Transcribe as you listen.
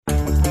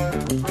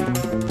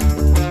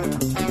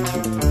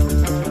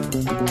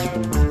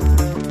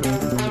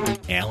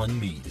Alan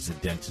Mead is a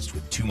dentist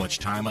with too much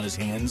time on his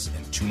hands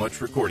and too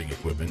much recording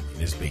equipment in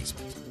his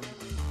basement.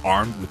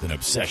 Armed with an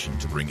obsession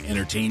to bring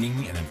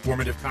entertaining and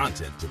informative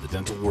content to the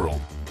dental world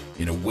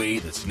in a way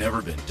that's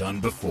never been done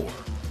before,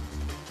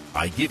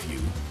 I give you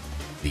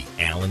the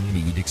Alan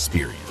Mead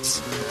Experience.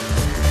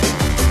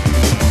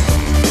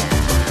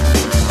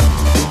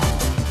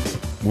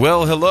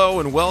 Well, hello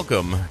and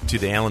welcome to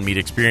the Alan Mead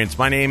Experience.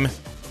 My name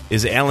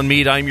is Alan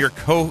Mead. I'm your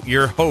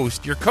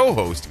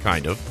co-host,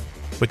 kind of,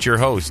 but your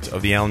host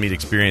of the Alan Mead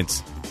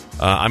Experience.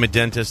 I'm a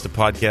dentist, a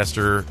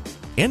podcaster,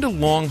 and a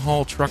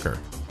long-haul trucker.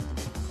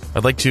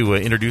 I'd like to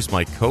introduce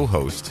my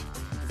co-host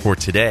for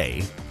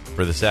today,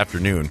 for this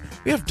afternoon.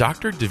 We have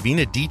Dr.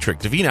 Davina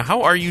Detrik. Davina,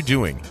 how are you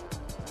doing?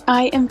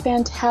 I am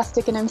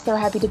fantastic, and I'm so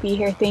happy to be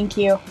here. Thank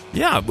you.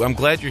 Yeah, I'm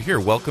glad you're here.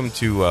 Welcome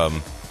to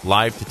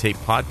Live to Tape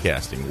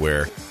Podcasting,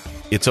 where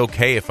it's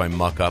okay if I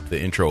muck up the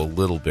intro a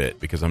little bit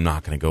because I'm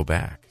not going to go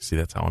back. See,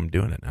 that's how I'm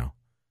doing it now.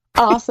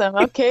 Awesome.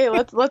 Okay,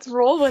 let's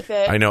roll with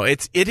it. I know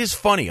it is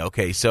funny.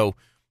 Okay, so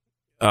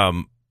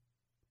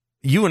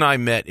you and I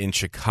met in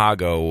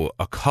Chicago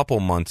a couple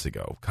months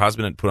ago.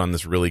 Cosmonet put on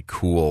this really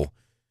cool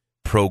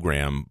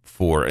program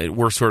for it.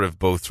 We're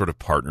both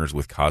partners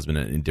with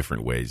Cosmonet in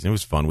different ways. And it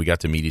was fun. We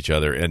got to meet each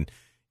other, and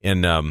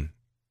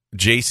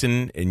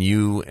Jason and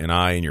you and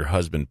I and your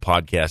husband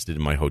podcasted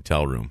in my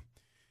hotel room,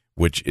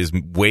 which is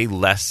way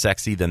less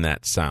sexy than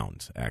that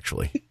sounds,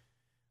 actually.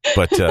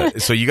 But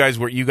so you guys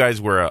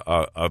were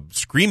a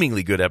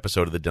screamingly good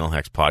episode of the Dental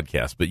Hacks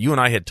podcast. But you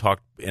and I had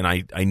talked, and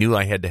I knew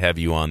I had to have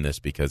you on this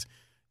because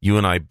you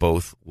and I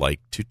both like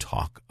to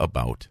talk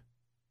about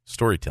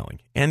storytelling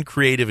and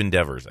creative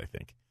endeavors, I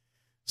think.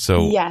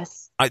 So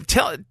yes,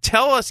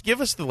 tell us,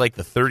 give us the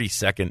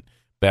 30-second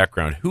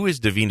background. Who is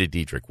Davina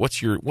Detrik? What's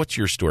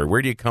your story?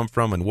 Where do you come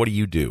from, and what do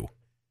you do?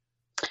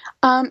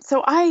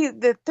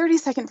 The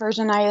 30-second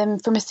version, I am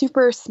from a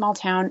super small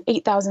town,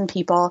 8,000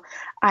 people.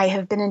 I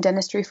have been in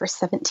dentistry for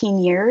 17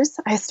 years.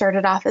 I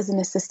started off as an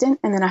assistant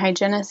and then a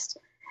hygienist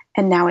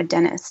and now a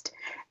dentist.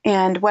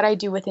 And what I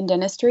do within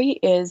dentistry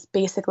is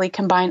basically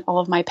combine all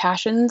of my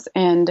passions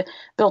and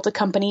built a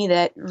company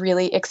that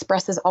really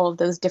expresses all of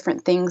those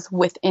different things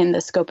within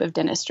the scope of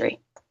dentistry.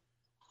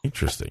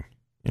 Interesting.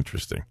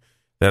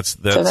 That's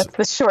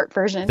the short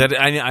version. That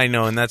I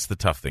know, and that's the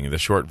tough thing. The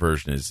short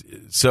version is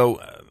so.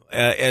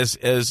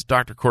 As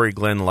Dr. Corey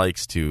Glenn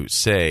likes to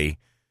say,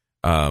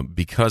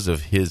 because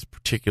of his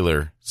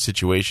particular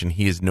situation,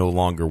 he is no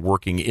longer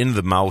working in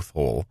the mouth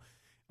hole.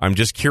 I'm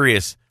just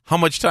curious, how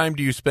much time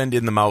do you spend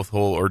in the mouth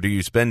hole, or do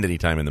you spend any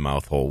time in the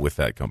mouth hole with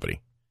that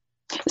company?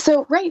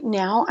 So right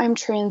now I'm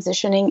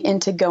transitioning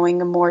into going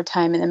more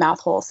time in the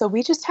mouth hole. So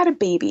we just had a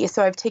baby,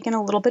 so I've taken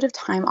a little bit of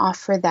time off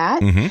for that.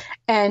 Mm-hmm.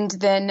 And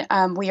then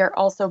we are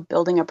also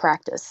building a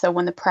practice. So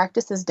when the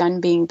practice is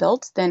done being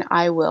built, then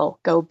I will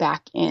go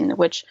back in,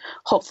 which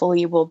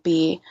hopefully will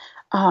be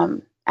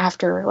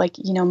after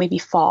maybe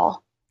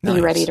fall, be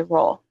ready to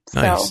roll.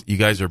 Nice. So, you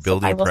guys are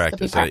building a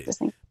practice.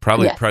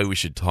 Probably we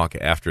should talk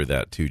after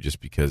that too, just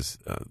because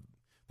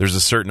there's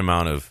a certain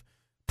amount of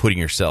putting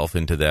yourself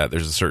into that.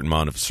 There's a certain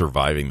amount of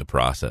surviving the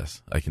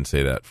process. I can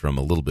say that from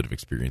a little bit of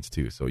experience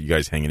too. So you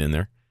guys hanging in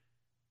there?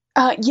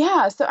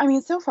 Yeah. So,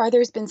 so far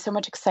there's been so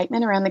much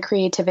excitement around the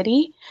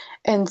creativity.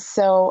 And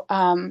so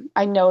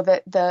I know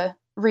that the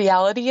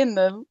reality and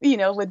the,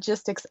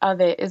 logistics of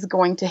it is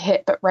going to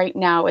hit. But right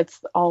now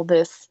it's all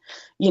this,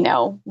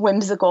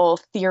 whimsical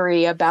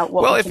theory about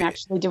what we can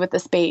actually do with the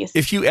space.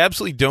 If you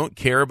absolutely don't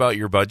care about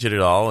your budget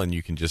at all and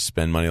you can just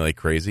spend money like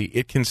crazy,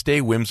 it can stay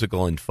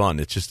whimsical and fun.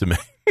 It's just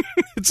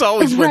it's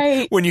always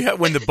right. when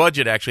the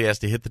budget actually has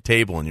to hit the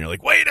table and you're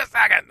like, wait a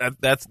second.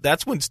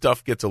 That's when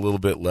stuff gets a little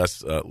bit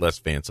less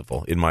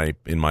fanciful in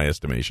my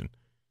estimation.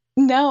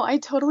 No, I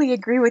totally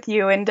agree with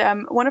you. And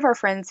one of our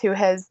friends who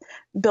has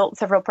built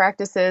several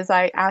practices,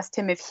 I asked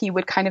him if he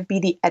would kind of be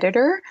the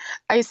editor.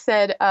 I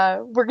said,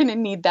 we're going to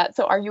need that.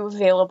 So are you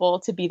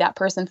available to be that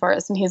person for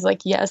us? And he's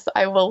like, yes,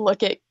 I will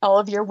look at all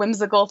of your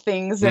whimsical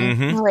things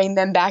and rein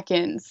them back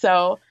in.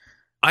 So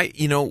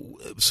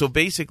so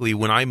basically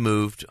when I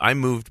moved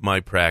my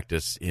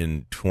practice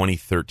in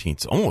 2013.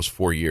 It's almost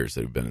 4 years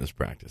that I've been in this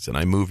practice. And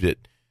I moved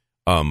it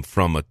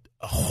from a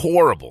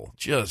horrible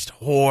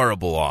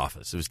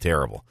office. It was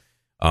terrible.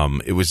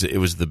 It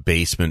was the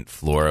basement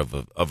floor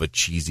of a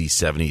cheesy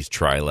 70s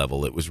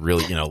tri-level. It was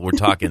really, we're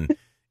talking,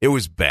 it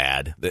was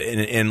bad.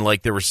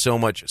 And there was so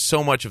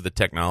much of the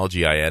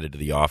technology I added to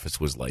the office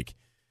was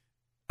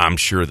I'm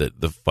sure that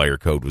the fire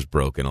code was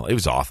broken. It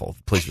was awful.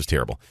 The place was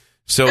terrible.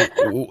 So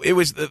it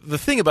was the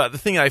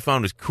thing I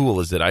found was cool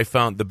is that I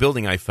found the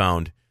building I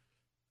found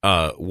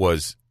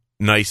was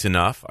nice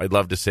enough. I'd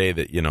love to say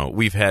that,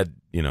 we've had,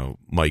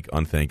 Mike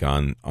Unthank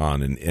on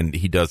and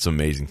he does some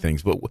amazing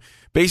things. But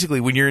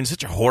basically, when you're in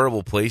such a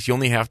horrible place, you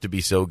only have to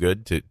be so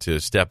good to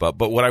step up.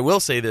 But what I will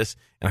say this,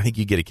 and I think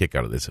you get a kick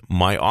out of this,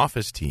 my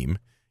office team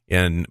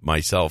and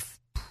myself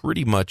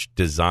pretty much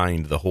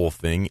designed the whole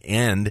thing,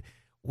 and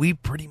we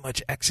pretty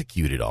much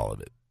executed all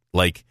of it.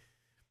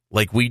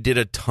 Like we did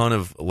a ton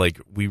of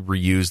we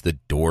reused the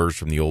doors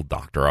from the old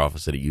doctor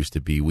office that it used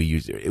to be.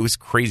 It was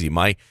crazy.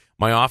 My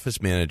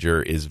office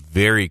manager is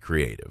very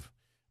creative,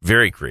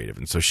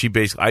 and so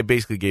I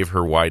basically gave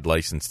her wide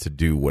license to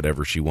do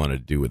whatever she wanted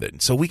to do with it.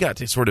 And so we got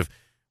to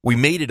we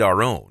made it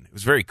our own. It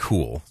was very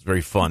cool. It was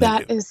very fun.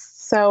 That is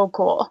so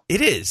cool.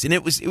 It is, and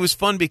it was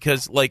fun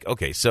because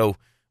so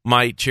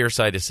my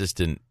chairside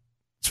assistant,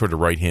 sort of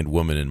right-hand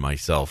woman, and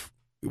myself,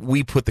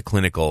 we put the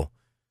clinical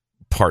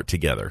part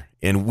together,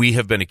 and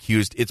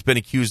it's been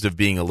accused of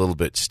being a little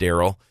bit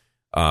sterile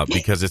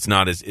because it's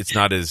not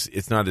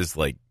as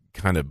like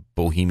kind of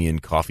bohemian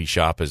coffee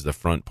shop as the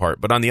front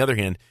part. But on the other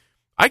hand,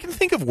 I can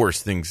think of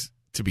worse things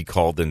to be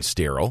called than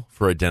sterile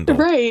for a dental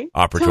operatory.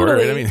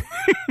 Totally. Right? I mean,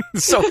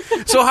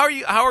 so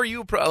how are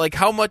you like,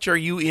 how much are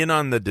you in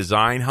on the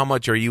design? How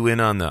much are you in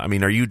on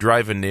are you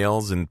driving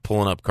nails and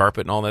pulling up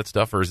carpet and all that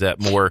stuff, or is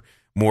that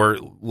more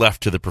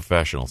left to the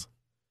professionals?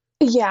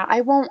 Yeah, I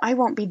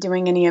won't be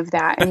doing any of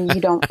that, and you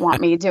don't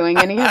want me doing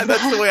any of that.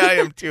 That's the way I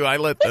am too. I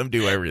let them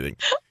do everything.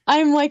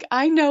 I'm like,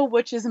 I know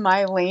which is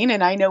my lane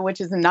and I know which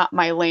is not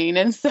my lane.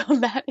 And so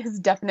that is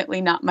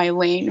definitely not my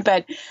lane.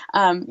 But,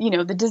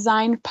 the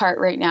design part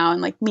right now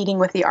and like meeting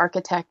with the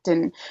architect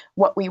and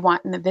what we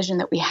want and the vision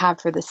that we have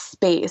for the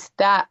space,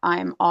 that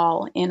I'm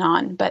all in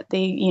on. But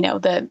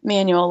the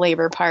manual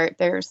labor part,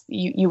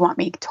 you want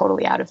me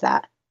totally out of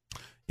that.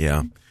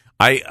 Yeah.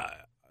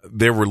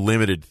 There were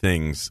limited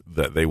things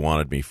that they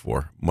wanted me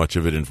for. Much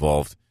of it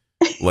involved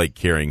like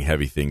carrying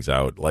heavy things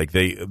out. Like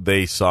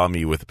they saw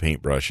me with a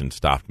paintbrush and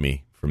stopped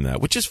me from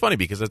that, which is funny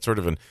because that's sort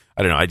of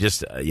I don't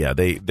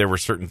know. There were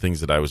certain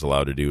things that I was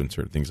allowed to do and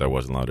certain things I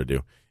wasn't allowed to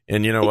do.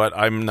 And you know what?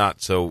 I'm not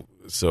so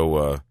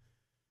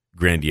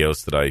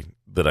grandiose that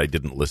I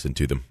didn't listen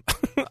to them.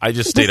 I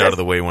just stayed out of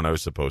the way when I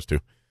was supposed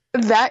to.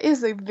 That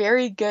is a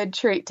very good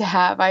trait to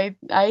have. I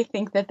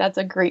think that's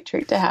a great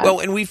trait to have. Well,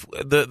 and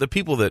the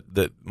people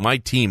that my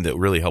team that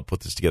really helped put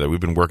this together, we've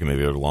been working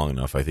together long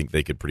enough. I think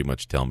they could pretty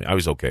much tell me. I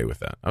was okay with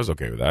that.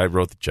 I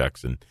wrote the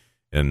checks and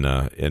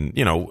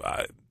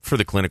for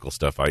the clinical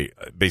stuff,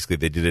 basically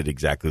they did it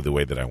exactly the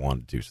way that I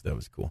wanted to. So that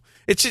was cool.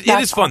 It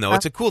is fun though.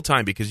 It's a cool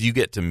time because you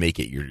get to make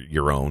it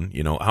your own.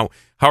 You know,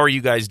 how are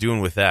you guys doing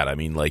with that? I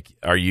mean, like,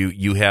 are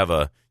you have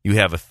a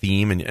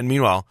theme and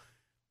meanwhile,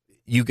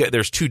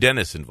 there's two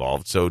dentists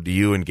involved. So do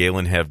you and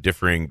Galen have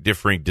differing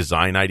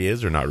design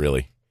ideas or not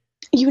really?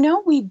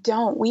 We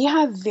don't. We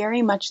have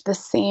very much the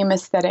same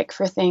aesthetic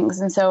for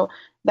things. And so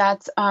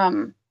that's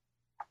awesome.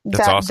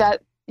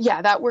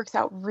 That works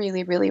out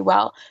really, really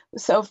well.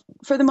 So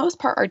for the most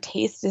part, our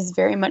taste is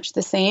very much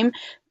the same.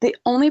 The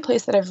only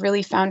place that I've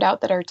really found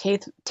out that our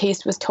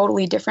taste was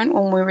totally different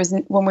when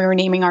we were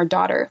naming our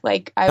daughter.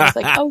 Like I was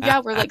like, oh yeah,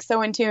 we're like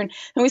so in tune.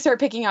 And we started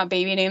picking out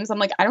baby names. I'm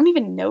like, I don't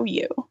even know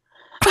you.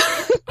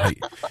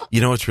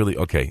 It's really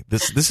okay.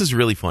 This is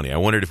really funny. I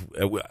wondered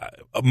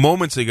if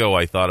moments ago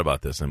I thought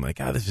about this. I'm like,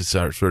 this is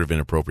sort of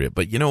inappropriate.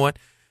 But you know what?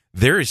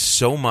 There is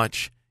so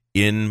much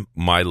in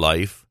my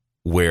life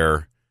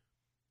where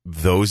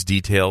those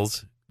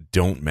details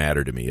don't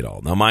matter to me at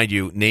all. Now, mind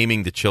you,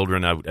 naming the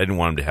children, I didn't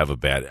want them to have a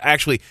bad.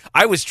 Actually,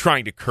 I was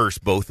trying to curse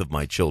both of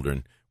my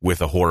children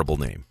with a horrible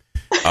name.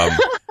 I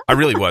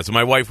really was.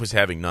 My wife was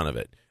having none of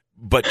it.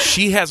 But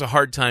she has a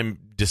hard time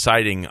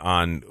deciding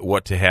on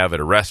what to have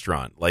at a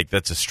restaurant. Like,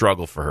 that's a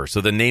struggle for her.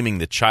 So the naming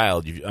the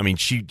child,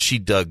 she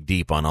dug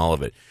deep on all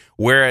of it.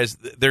 Whereas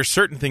there's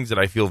certain things that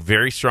I feel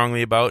very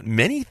strongly about,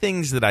 many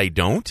things that I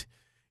don't.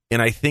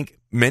 And I think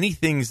many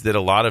things that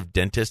a lot of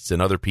dentists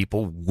and other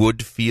people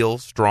would feel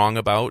strong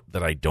about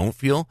that I don't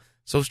feel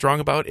so strong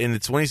about. And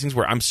it's one of these things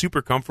where I'm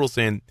super comfortable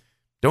saying,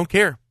 don't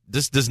care.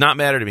 This does not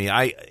matter to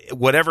me.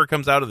 Whatever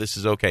comes out of this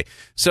is okay.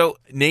 So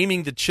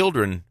naming the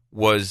children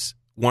was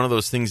one of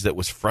those things that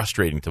was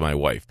frustrating to my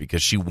wife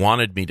because she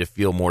wanted me to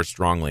feel more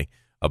strongly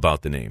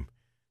about the name.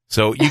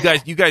 So you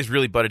guys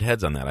really butted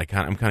heads on that.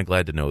 I'm kind of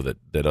glad to know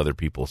that other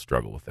people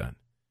struggle with that.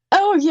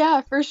 Oh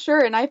yeah, for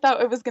sure. And I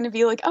thought it was going to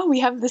be like, oh, we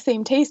have the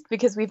same taste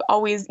because we've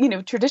always,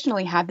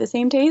 traditionally had the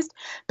same taste.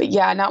 But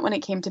yeah, not when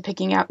it came to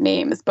picking out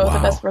names. Both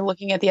of us were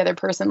looking at the other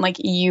person like,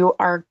 you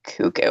are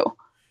cuckoo.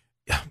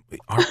 Yeah,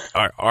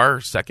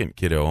 our second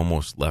kiddo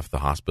almost left the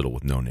hospital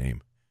with no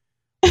name.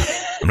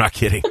 I'm not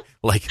kidding.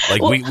 Like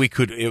we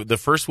could. The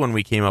first one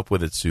we came up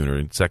with it sooner,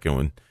 and second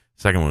one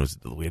was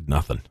we had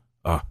nothing.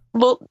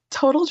 Well,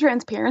 total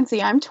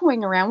transparency. I'm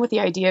toying around with the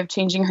idea of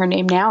changing her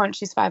name now, and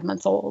she's 5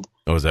 months old.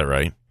 Oh, is that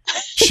right?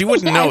 She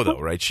wouldn't know though,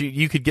 right?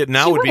 You could get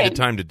now would be the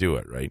time to do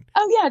it, right?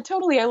 Oh yeah,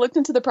 totally. I looked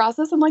into the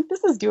process. I'm like,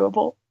 this is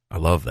doable. I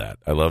love that.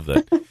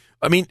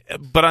 I mean,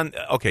 but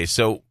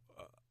so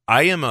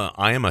I am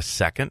a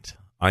second.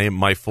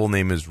 My full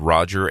name is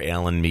Roger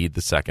Allen Mead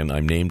II.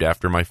 I'm named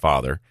after my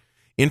father.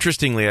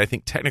 Interestingly, I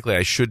think technically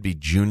I should be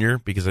junior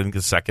because I think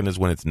the second is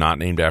when it's not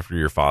named after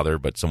your father,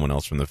 but someone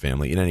else from the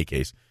family. In any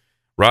case,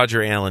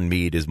 Roger Allen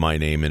Mead is my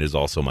name and is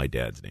also my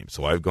dad's name.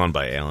 So I've gone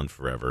by Allen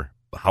forever.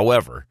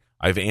 However,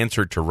 I've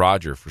answered to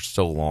Roger for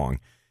so long.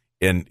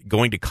 And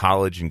going to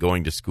college and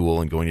going to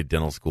school and going to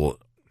dental school,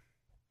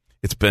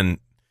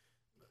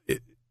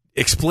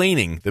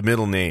 explaining the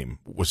middle name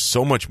was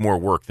so much more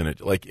work than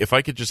it. Like, if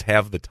I could just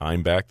have the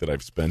time back that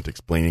I've spent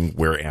explaining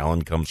where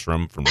Alan comes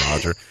from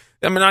Roger.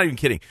 I'm not even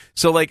kidding.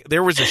 So, like,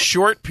 there was a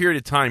short period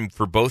of time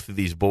for both of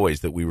these boys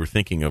that we were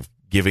thinking of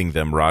giving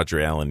them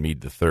Roger Allen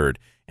Mead III.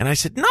 And I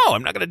said, no,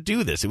 I'm not going to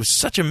do this. It was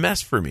such a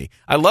mess for me.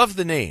 I love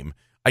the name.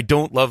 I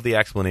don't love the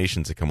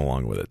explanations that come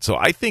along with it. So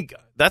I think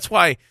that's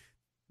why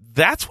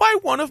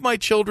one of my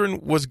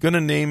children was going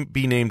to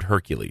be named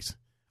Hercules.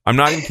 I'm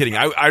not even kidding.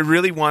 I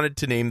really wanted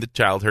to name the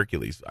child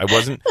Hercules. I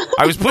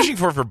was pushing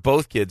for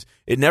both kids.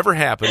 It never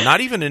happened.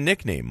 Not even a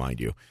nickname, mind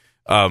you.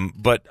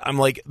 But I'm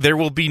like, there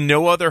will be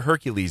no other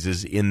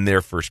Herculeses in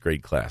their first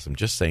grade class. I'm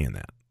just saying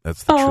that.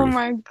 That's the truth. Oh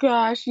my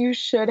gosh, you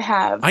should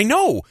have. I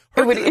know.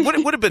 It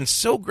would have been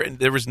so great.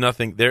 There was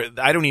nothing there.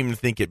 I don't even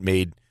think it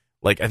made.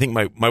 Like, I think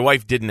my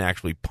wife didn't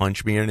actually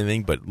punch me or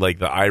anything, but like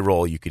the eye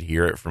roll, you could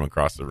hear it from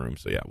across the room.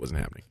 So yeah, it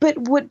wasn't happening.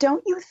 But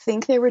don't you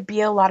think there would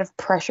be a lot of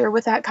pressure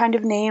with that kind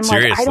of name?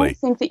 Seriously. Like, I don't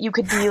think that you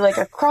could be like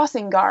a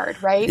crossing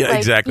guard, right? Yeah, like,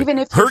 exactly. Even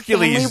if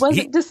Hercules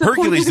wasn't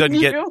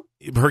disappointed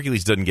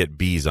Hercules doesn't get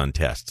B's on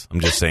tests. I'm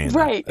just saying.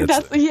 Right.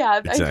 Exactly.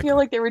 I feel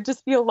like there would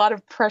just be a lot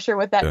of pressure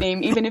with that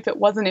name, even if it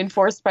wasn't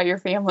enforced by your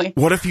family.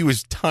 What if he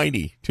was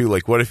tiny too?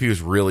 Like, what if he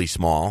was really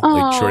small? Oh,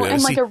 like short,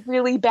 and like a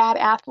really bad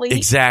athlete.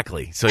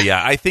 Exactly. So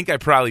yeah, I think I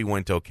probably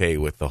went okay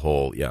with the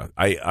whole. Yeah,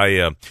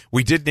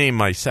 we did name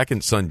my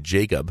second son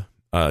Jacob.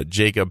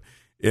 Jacob,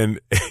 and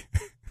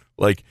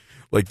like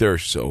there are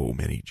so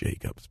many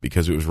Jacobs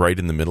because it was right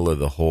in the middle of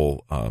the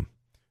whole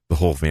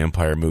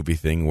vampire movie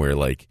thing where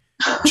like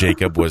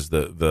Jacob was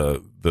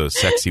the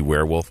sexy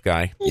werewolf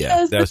guy.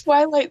 Yes, the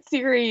Twilight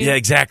series. Yeah,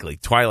 exactly.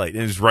 Twilight.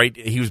 And it was right.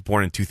 He was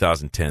born in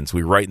 2010, so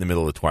we were right in the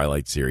middle of the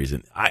Twilight series.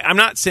 And I'm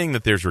not saying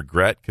that there's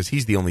regret because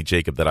he's the only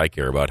Jacob that I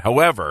care about.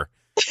 However,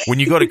 when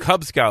you go to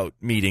Cub Scout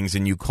meetings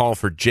and you call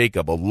for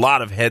Jacob, a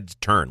lot of heads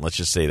turn. Let's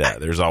just say that.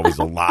 There's always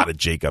a lot of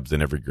Jacobs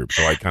in every group.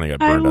 So I kind of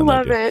got burned on that. I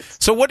love it.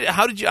 So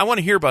how did you, I want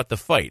to hear about the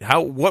fight.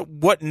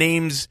 What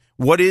names,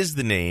 what is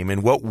the name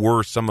and what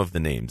were some of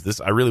the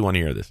names? I really want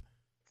to hear this.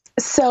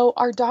 So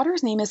our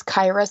daughter's name is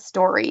Kyra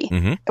Story,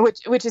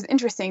 which is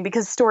interesting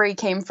because Story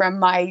came from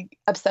my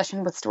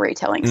obsession with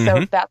storytelling.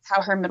 So that's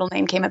how her middle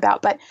name came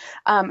about. But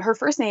her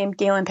first name,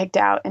 Galen picked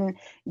out, and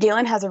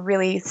Galen has a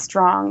really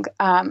strong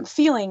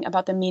feeling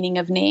about the meaning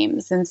of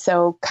names. And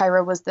so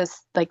Kyra was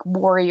this like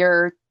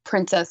warrior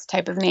princess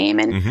type of name.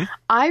 And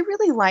I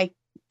really like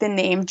the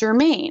name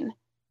Germaine.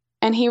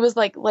 And he was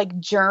like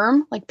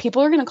Germ, like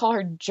people are going to call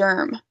her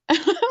Germ. And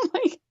I'm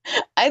like,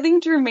 I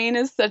think Germaine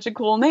is such a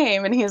cool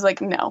name. And he's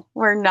like, no,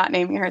 we're not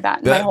naming her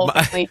that. My whole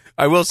family.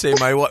 I will say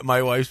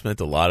my wife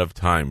spent a lot of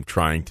time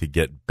trying to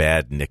get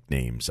bad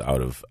nicknames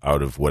out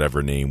of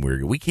whatever name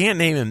we can't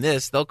name him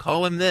this. They'll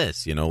call him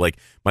this. You know, like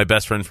my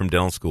best friend from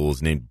dental school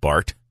is named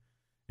Bart.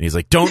 And he's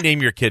like, don't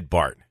name your kid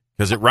Bart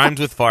because it rhymes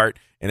with fart.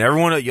 And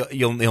everyone,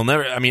 you'll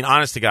never, I mean,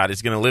 honest to God,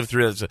 is going to live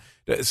through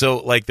this. So,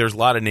 like, there's a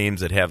lot of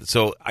names that have,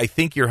 so I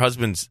think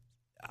his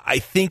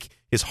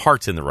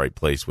heart's in the right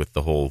place with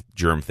the whole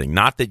germ thing.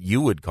 Not that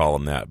you would call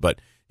him that, but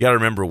you got to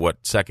remember what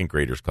second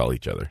graders call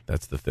each other.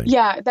 That's the thing.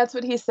 Yeah, that's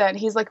what he said.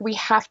 He's like, we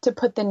have to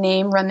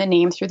run the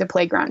name through the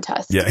playground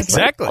test. Yeah,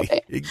 exactly.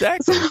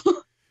 Exactly.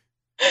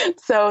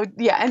 So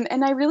yeah,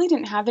 and I really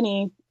didn't have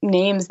any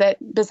names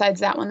besides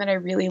that one that I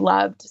really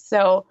loved.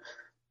 So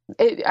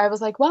I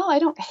was like, well, I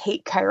don't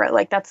hate Kyra.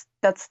 Like that's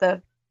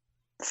the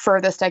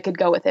furthest I could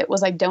go with it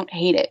was I don't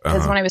hate it.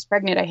 Because when I was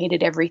pregnant, I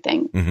hated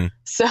everything.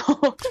 So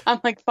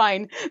I'm like,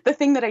 fine. The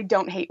thing that I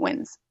don't hate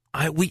wins.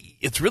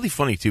 It's really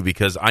funny too,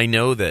 because I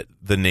know that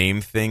the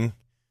name thing,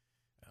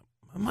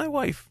 my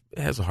wife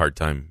has a hard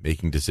time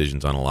making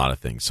decisions on a lot of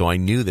things. So I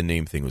knew the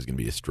name thing was going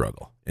to be a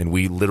struggle. And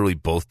we literally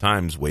both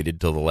times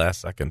waited till the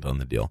last second on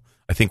the deal.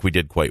 I think we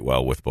did quite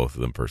well with both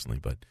of them personally,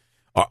 but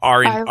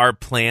our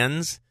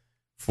plans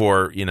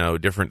for,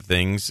 different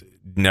things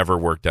never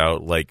worked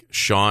out. Like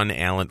Sean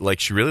Allen, like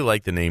she really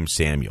liked the name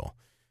Samuel.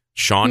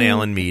 Sean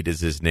Allen Mead is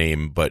his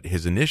name, but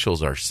his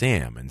initials are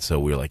Sam. And so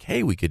we were like,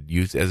 hey, we could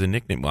use as a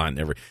nickname. Well,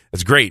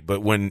 that's great.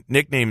 But when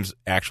nicknames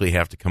actually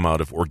have to come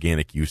out of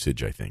organic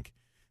usage, I think.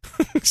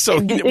 So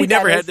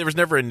there was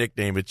never a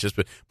nickname. It's just,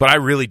 but I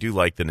really do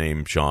like the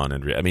name Sean.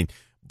 And I mean,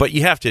 but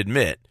you have to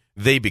admit,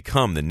 they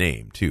become the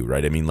name too,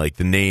 right? I mean, like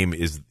the name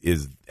is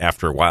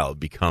after a while, it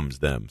becomes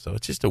them. So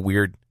it's just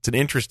it's an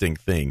interesting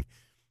thing.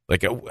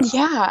 Like,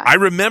 yeah, I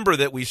remember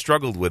that we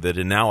struggled with it,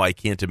 and now I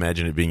can't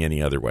imagine it being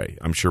any other way.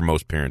 I'm sure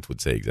most parents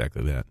would say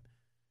exactly that.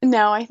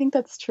 No, I think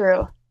that's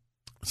true.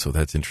 So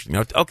that's interesting.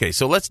 Now, okay,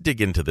 so let's dig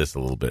into this a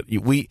little bit.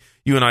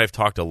 You and I have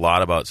talked a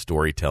lot about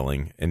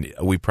storytelling, and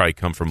we probably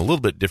come from a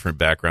little bit different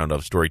background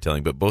of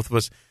storytelling, but both of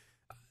us,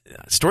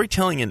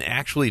 storytelling and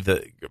actually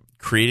the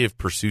creative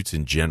pursuits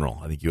in general,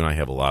 I think you and I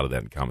have a lot of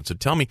that in common. So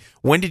tell me,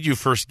 when did you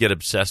first get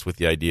obsessed with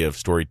the idea of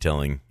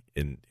storytelling,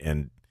 and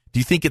do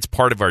you think it's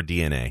part of our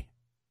DNA?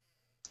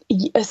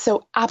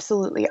 So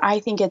absolutely. I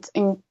think it's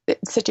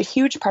such a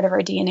huge part of our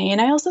DNA. And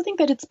I also think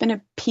that it's been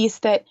a piece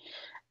that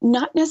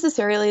Not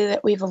necessarily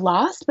that we've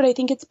lost, but I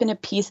think it's been a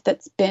piece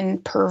that's been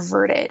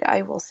perverted.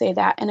 I will say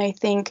that. And I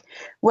think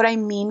what I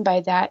mean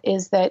by that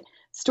is that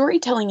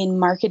storytelling in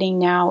marketing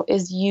now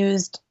is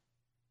used,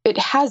 it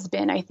has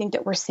been, I think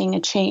that we're seeing a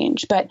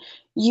change, but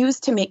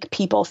used to make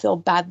people feel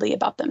badly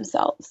about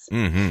themselves.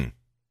 Mm-hmm.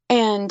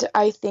 And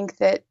I think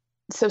that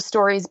so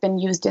story's been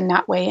used in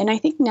that way. And I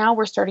think now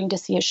we're starting to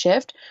see a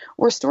shift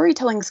where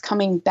storytelling's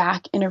coming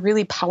back in a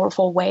really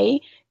powerful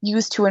way,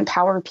 used to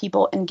empower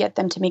people and get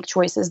them to make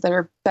choices that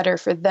are better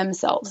for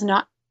themselves,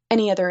 not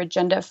any other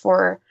agenda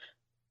for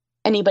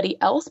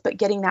anybody else, but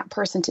getting that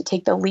person to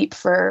take the leap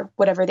for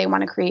whatever they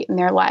want to create in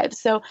their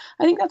lives. So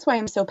I think that's why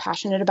I'm so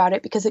passionate about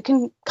it, because it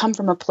can come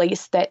from a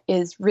place that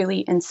is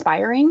really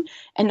inspiring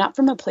and not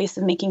from a place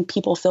of making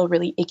people feel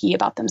really icky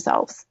about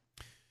themselves.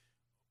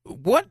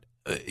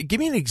 Give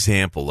me an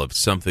example of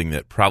something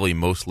that probably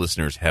most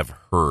listeners have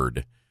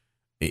heard,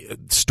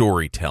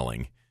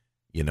 storytelling.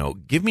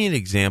 Give me an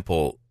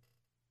example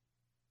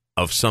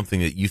of something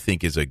that you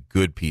think is a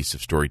good piece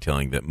of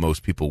storytelling that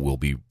most people will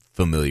be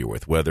familiar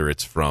with, whether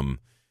it's from,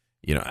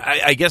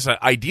 I guess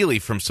ideally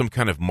from some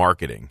kind of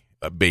marketing,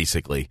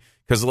 basically,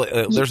 because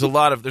there's a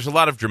lot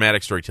of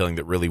dramatic storytelling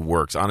that really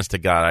works. Honest to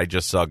God, I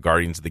just saw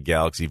Guardians of the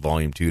Galaxy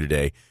Volume 2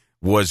 today.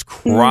 Was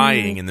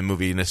crying in the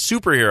movie, in a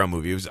superhero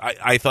movie.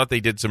 I thought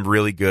they did some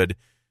really good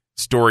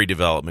story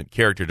development,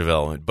 character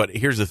development. But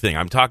here's the thing.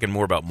 I'm talking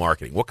more about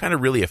marketing. What kind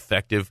of really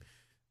effective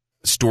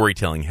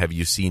storytelling have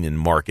you seen in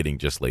marketing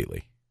just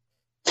lately?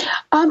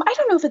 I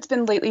don't know if it's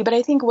been lately, but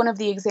I think one of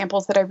the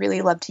examples that I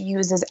really love to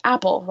use is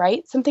Apple,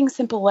 right? Something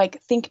simple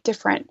like think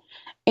different.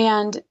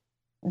 And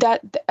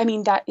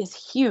that is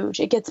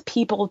huge. It gets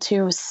people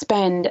to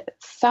spend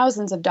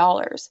thousands of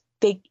dollars.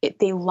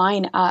 They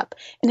line up,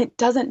 and it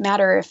doesn't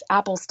matter if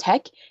Apple's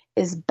tech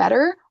is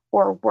better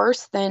or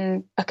worse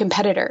than a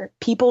competitor.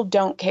 People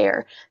don't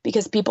care,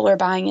 because people are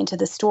buying into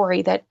the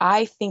story that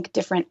I think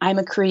different. I'm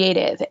a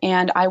creative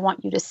and I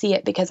want you to see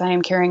it because I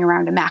am carrying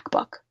around a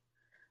MacBook.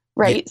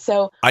 Right. Yeah,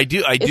 So I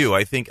do.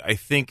 I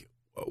think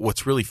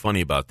what's really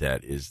funny about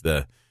that is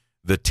the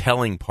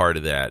telling part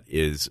of that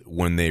is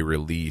when they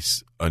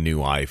release a new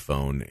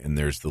iPhone and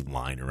there's the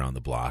line around the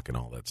block and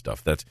all that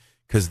stuff. That's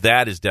because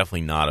that is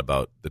definitely not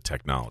about the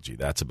technology.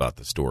 That's about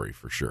the story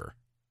for sure.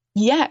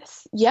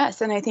 Yes.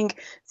 And I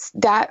think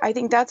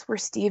that's where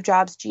Steve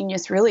Jobs'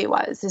 genius really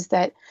was, is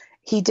that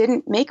he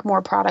didn't make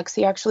more products.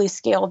 He actually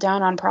scaled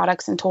down on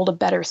products and told a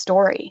better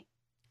story.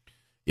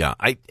 Yeah.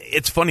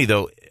 It's funny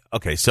though.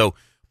 Okay. So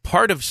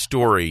part of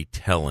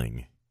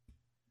storytelling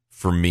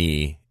for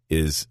me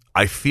is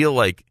I feel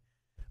like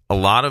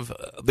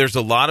there's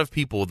a lot of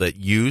people that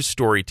use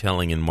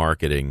storytelling in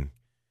marketing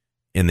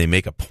and they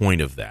make a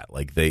point of that.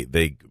 Like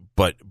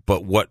but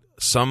what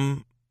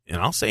some,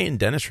 and I'll say in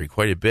dentistry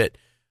quite a bit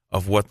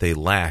of what they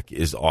lack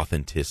is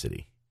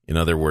authenticity. In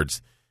other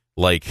words,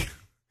 like,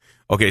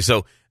 okay,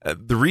 so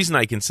the reason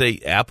I can say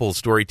Apple's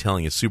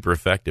storytelling is super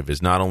effective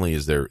is not only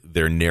is their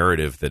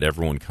narrative that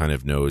everyone kind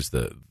of knows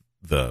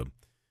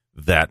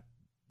that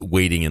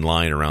waiting in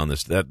line around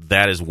this,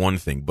 that is one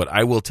thing. But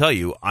I will tell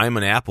you, I'm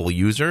an Apple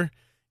user,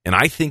 and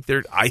I think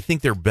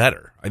they're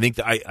better. I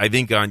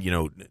think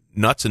on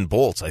nuts and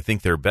bolts, I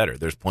think they're better.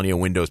 There's plenty of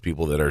Windows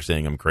people that are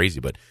saying I'm crazy,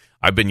 but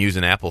I've been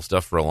using Apple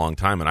stuff for a long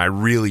time, and I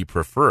really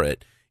prefer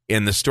it.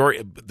 And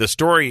the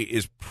story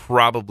is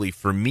probably,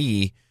 for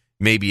me,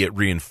 maybe it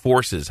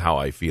reinforces how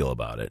I feel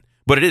about it.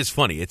 But it is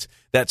funny.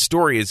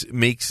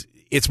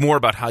 It's more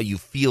about how you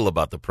feel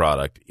about the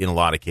product in a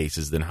lot of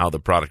cases than how the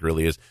product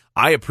really is.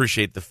 I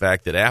appreciate the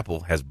fact that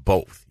Apple has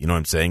both. You know what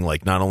I'm saying?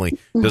 Like, not only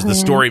does the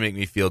story make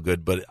me feel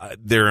good, but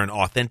they're an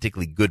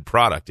authentically good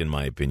product, in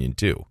my opinion,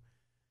 too.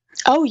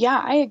 Oh yeah,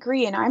 I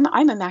agree, and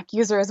I'm a Mac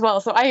user as well,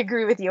 so I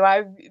agree with you.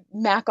 I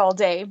Mac all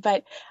day,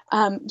 but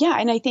yeah,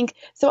 and I think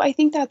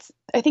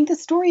the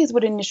story is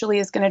what initially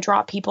is going to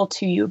draw people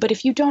to you. But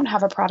if you don't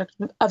have a product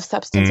of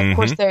substance, of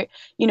course they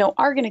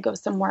are going to go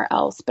somewhere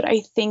else. But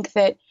I think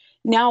that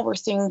now we're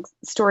seeing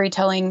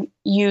storytelling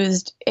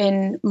used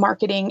in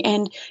marketing,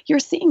 and you're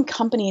seeing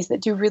companies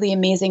that do really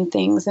amazing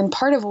things. And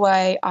part of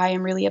why I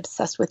am really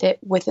obsessed with it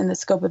within the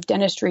scope of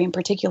dentistry in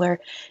particular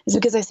is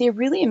because I see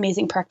really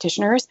amazing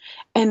practitioners,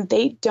 and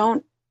they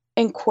don't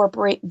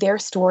incorporate their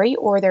story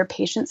or their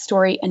patient's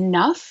story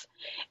enough.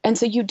 And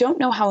so you don't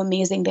know how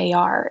amazing they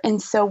are. And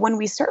so when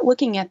we start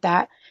looking at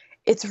that,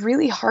 it's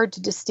really hard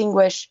to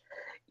distinguish.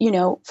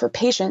 For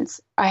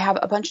patients, I have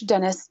a bunch of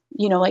dentists,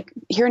 like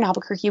here in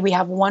Albuquerque, we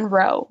have one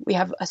row. We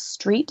have a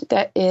street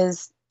that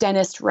is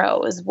dentist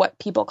row is what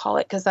people call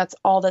it, because that's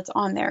all that's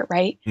on there,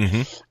 right?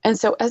 Mm-hmm. And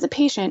so as a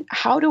patient,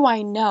 how do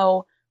I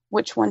know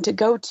which one to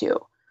go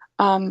to?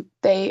 I'm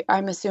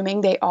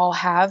assuming they all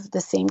have the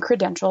same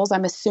credentials.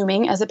 I'm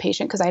assuming as a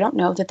patient, because I don't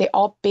know, that they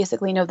all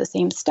basically know the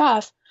same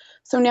stuff.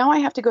 So now I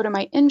have to go to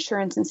my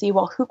insurance and see,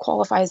 well, who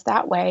qualifies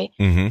that way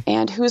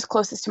and who's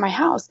closest to my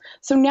house.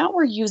 So now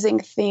we're using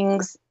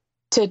things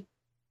to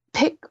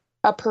pick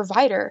a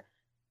provider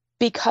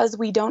because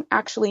we don't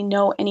actually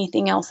know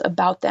anything else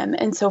about them.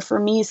 And so for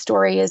me,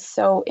 story is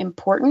so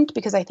important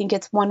because I think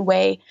it's one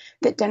way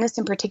that dentists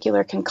in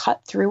particular can cut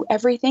through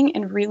everything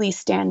and really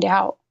stand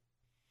out.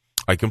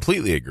 I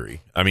completely agree.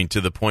 I mean, to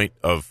the point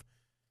of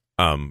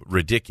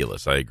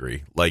ridiculous, I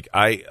agree. Like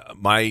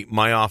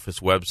my office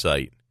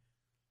website,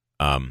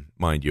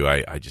 mind you,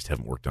 I just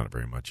haven't worked on it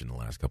very much in the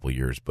last couple of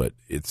years, but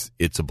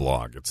it's a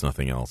blog. It's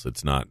nothing else.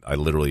 It's not, I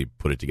literally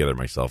put it together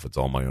myself. It's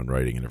all my own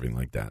writing and everything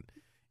like that.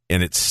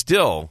 And it's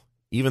still,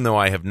 even though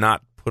I have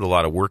not put a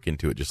lot of work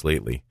into it just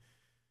lately,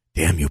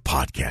 damn you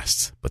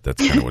podcasts. But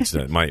that's kind of what's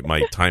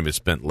my time is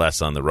spent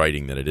less on the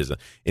writing than it is.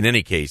 In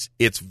any case,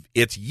 it's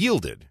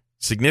yielded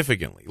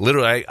significantly.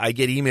 Literally, I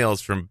get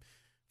emails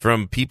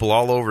from people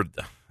all over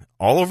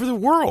the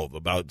world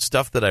about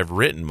stuff that I've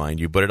written, mind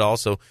you, but it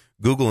also,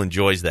 Google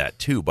enjoys that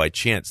too. By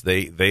chance,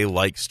 they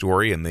like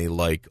story and they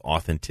like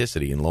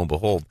authenticity, and lo and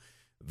behold,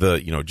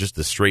 just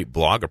the straight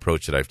blog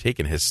approach that I've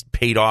taken has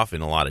paid off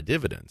in a lot of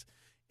dividends.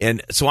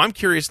 And so I'm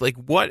curious, like,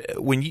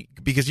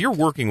 because you're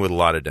working with a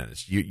lot of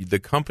dentists, the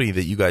company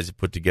that you guys have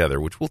put together,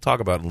 which we'll talk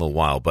about in a little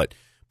while, but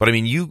I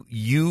mean,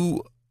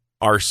 you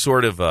are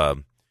sort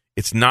of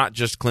it's not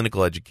just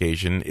clinical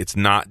education, it's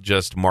not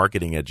just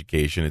marketing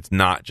education, it's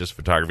not just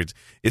photography,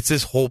 it's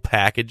this whole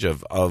package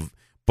of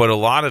but a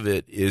lot of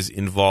it is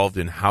involved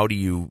in how do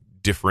you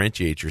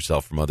differentiate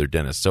yourself from other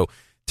dentists. So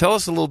tell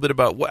us a little bit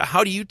about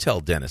how do you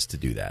tell dentists to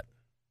do that?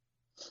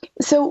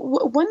 So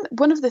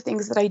one of the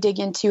things that I dig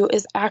into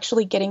is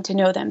actually getting to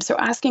know them. So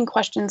asking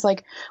questions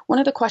like, one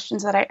of the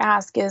questions that I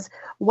ask is,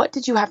 what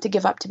did you have to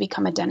give up to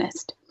become a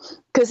dentist?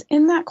 Because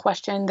in that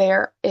question,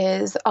 there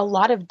is a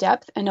lot of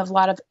depth and a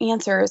lot of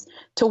answers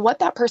to what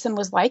that person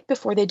was like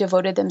before they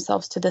devoted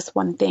themselves to this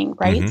one thing,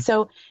 right? Mm-hmm.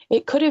 So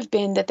it could have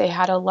been that they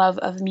had a love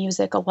of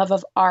music, a love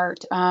of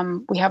art.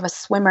 We have a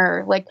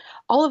swimmer, like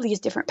all of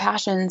these different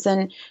passions.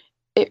 And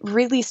it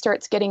really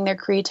starts getting their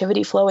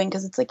creativity flowing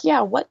because it's like,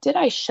 yeah, what did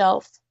I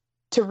shelf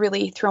to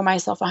really throw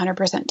myself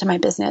 100% to my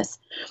business?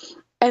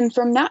 And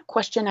from that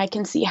question, I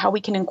can see how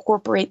we can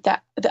incorporate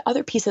the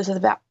other pieces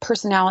of that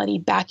personality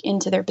back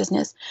into their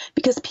business,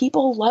 because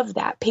people love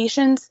that.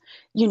 Patients,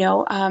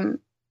 the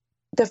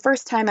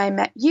first time I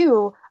met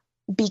you,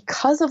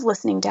 because of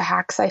listening to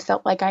Hacks, I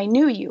felt like I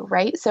knew you,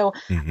 right? So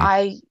Mm-hmm.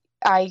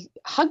 I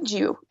hugged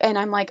you and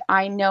I'm like,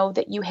 I know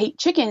that you hate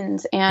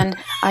chickens and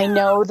I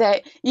know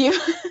that you...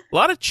 A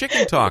lot of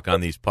chicken talk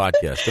on these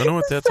podcasts. Don't know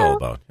what that's all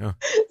about. Yeah.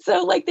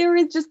 So like there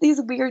were just these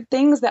weird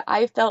things that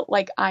I felt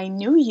like I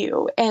knew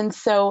you. And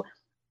so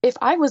if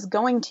I was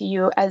going to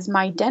you as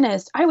my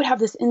dentist, I would have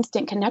this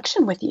instant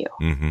connection with you.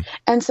 Mm-hmm.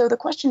 And so the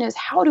question is,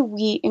 how do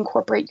we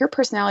incorporate your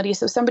personality?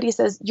 So somebody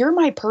says, you're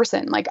my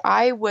person. Like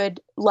I would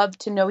love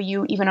to know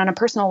you even on a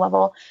personal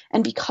level.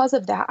 And because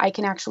of that, I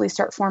can actually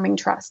start forming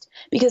trust,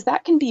 because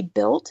that can be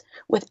built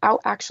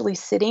without actually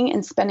sitting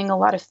and spending a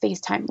lot of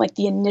face time, like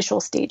the initial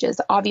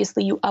stages.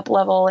 Obviously you up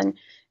level and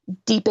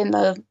deepen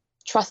the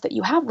trust that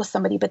you have with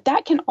somebody, but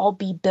that can all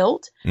be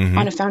built Mm-hmm.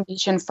 on a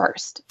foundation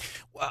first.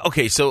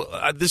 Okay, so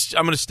I'm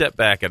going to step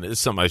back, and this is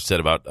something I've said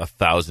about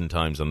 1,000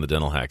 times on the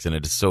Dental Hacks, and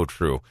it is so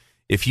true.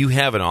 If you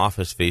have an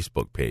office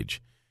Facebook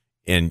page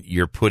and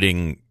you're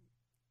putting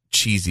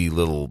cheesy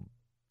little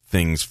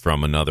things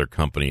from another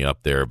company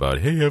up there about,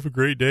 hey, have a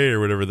great day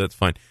or whatever, that's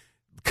fine.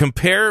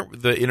 Compare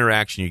the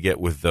interaction you get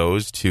with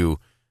those to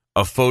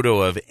a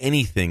photo of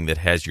anything that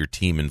has your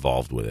team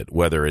involved with it,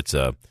 whether it's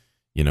a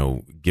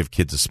give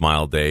kids a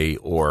smile day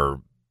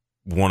or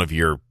one of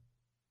your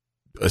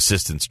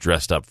assistants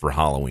dressed up for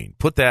Halloween.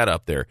 Put that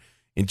up there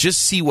and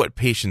just see what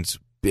patients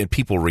and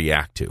people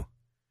react to.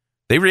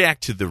 They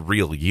react to the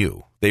real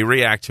you. They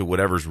react to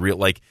whatever's real.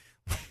 Like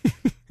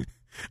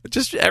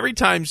just every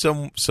time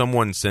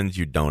someone sends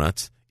you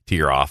donuts to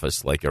your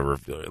office, like an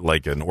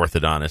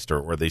orthodontist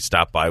or they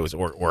stop by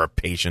or a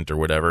patient or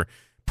whatever,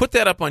 put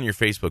that up on your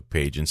Facebook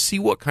page and see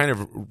what kind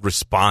of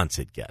response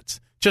it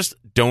gets. Just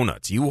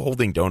donuts, you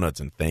holding donuts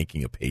and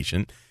thanking a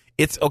patient.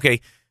 It's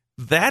okay.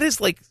 That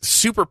is like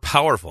super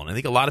powerful. And I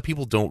think a lot of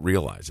people don't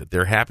realize it.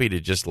 They're happy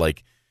to just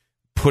like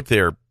put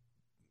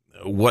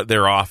what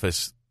their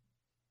office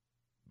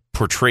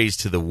portrays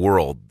to the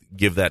world,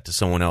 give that to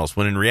someone else.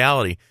 When in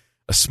reality,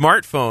 a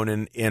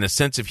smartphone and a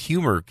sense of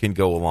humor can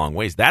go a long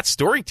ways. That's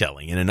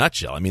storytelling in a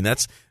nutshell. I mean,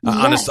 that's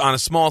Yes. on a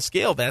small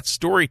scale, that's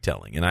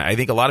storytelling. And I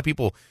think a lot of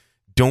people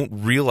don't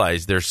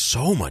realize there's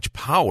so much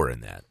power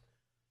in that.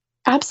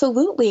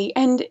 Absolutely.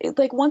 And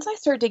like once I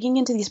start digging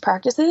into these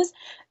practices,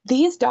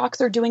 these docs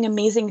are doing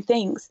amazing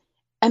things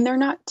and they're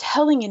not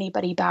telling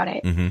anybody about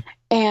it. Mm-hmm.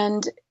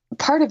 And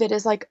part of it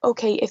is like,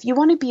 okay, if you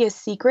want to be a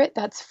secret,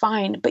 that's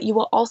fine, but you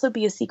will also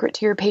be a secret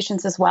to your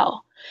patients as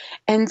well.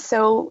 And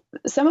so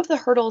some of the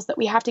hurdles that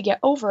we have to get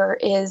over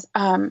is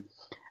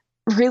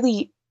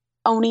really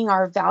owning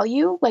our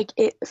value. Like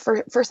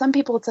for some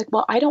people, it's like,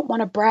 well, I don't want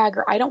to brag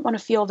or I don't want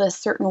to feel this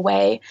certain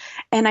way.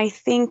 And I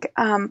think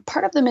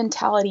part of the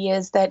mentality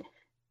is that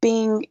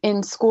being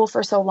in school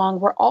for so long,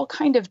 we're all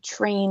kind of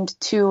trained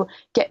to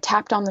get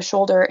tapped on the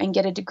shoulder and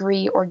get a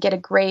degree or get a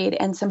grade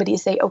and somebody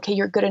say, okay,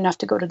 you're good enough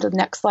to go to the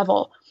next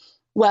level.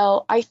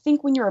 Well, I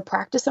think when you're a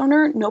practice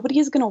owner, nobody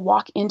is going to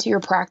walk into your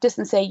practice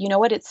and say, you know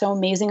what, it's so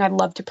amazing, I'd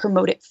love to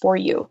promote it for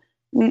you.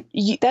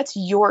 That's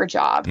your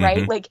job,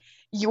 right?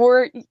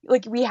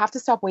 Mm-hmm. We have to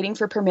stop waiting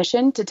for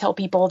permission to tell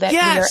people that we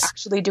are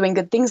actually doing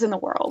good things in the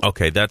world.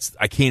 Okay,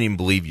 I can't even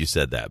believe you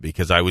said that,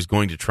 because I was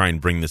going to try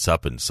and bring this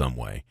up in some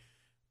way.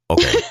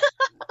 Okay.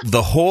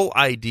 The whole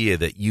idea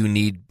that you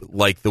need,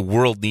 like, the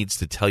world needs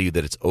to tell you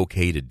that it's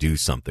okay to do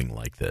something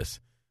like this.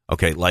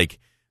 Okay, like,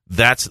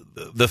 that's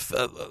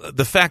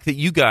the fact that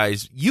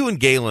you and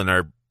Galen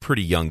are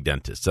pretty young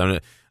dentists.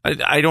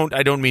 I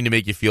don't mean to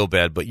make you feel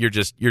bad, but you're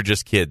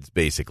just kids,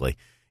 basically.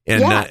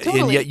 And, totally.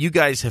 and yet you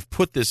guys have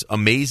put this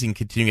amazing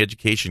continuing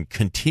education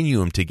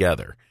continuum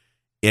together.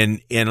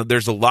 And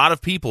there's a lot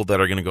of people that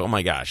are going to go, oh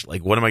my gosh,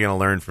 like, what am I going to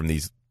learn from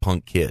these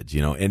punk kids?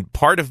 You know, and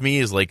part of me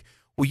is like,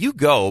 well, you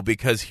go,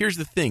 because here's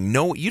the thing.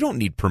 No, you don't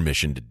need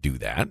permission to do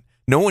that.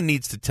 No one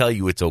needs to tell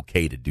you it's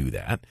okay to do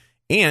that.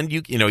 And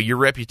you know, your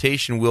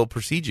reputation will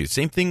precede you.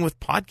 Same thing with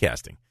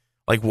podcasting.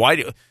 Like, what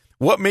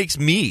gives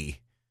me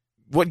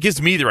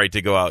the right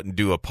to go out and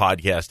do a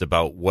podcast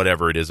about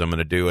whatever it is I'm going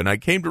to do? And I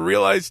came to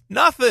realize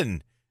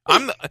nothing.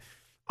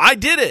 I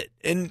did it,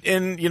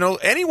 and you know,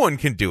 anyone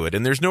can do it,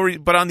 and there's no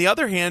reason. But on the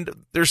other hand,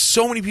 there's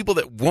so many people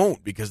that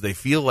won't, because they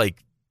feel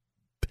like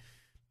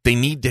they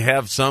need to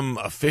have some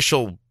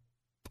official.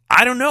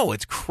 I don't know.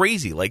 It's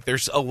crazy. Like,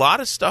 there's a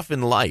lot of stuff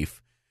in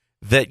life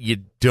that you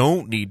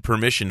don't need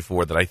permission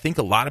for, that I think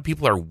a lot of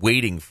people are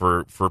waiting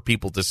for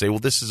people to say, well,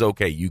 this is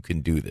okay, you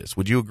can do this.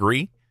 Would you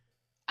agree?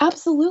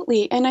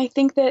 Absolutely. And I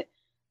think that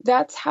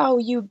that's how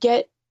you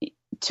get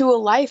to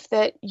a life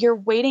that you're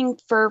waiting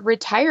for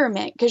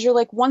retirement, because you're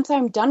like, once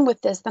I'm done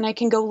with this, then I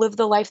can go live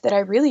the life that I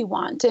really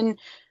want. And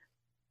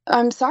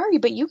I'm sorry,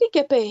 but you could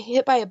get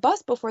hit by a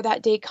bus before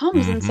that day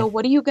comes. Mm-hmm. And so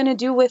what are you going to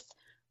do with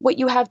what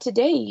you have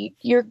today?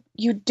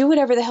 You do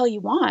whatever the hell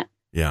you want.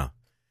 Yeah.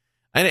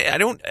 I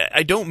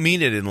don't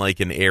mean it in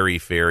like an airy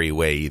fairy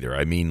way either.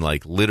 I mean,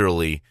 like,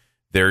 literally,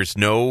 there's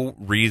no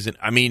reason.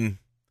 I mean,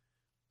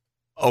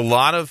 a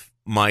lot of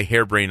my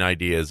harebrained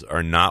ideas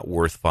are not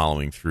worth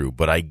following through,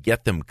 but I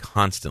get them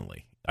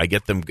constantly. I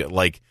get them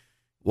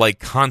like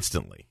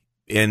constantly.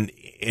 And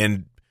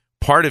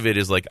part of it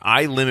is like,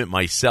 I limit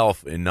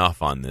myself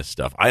enough on this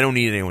stuff. I don't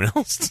need anyone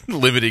else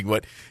limiting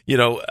what, you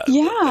know.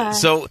 Yeah.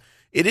 So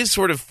it is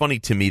sort of funny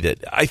to me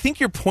that I think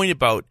your point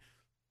about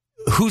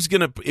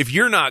if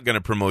you're not going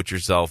to promote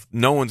yourself,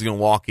 no one's going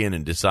to walk in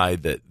and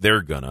decide that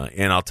they're going to.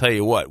 And I'll tell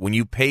you what, when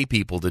you pay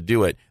people to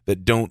do it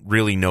that don't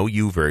really know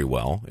you very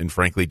well, and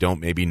frankly don't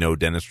maybe know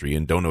dentistry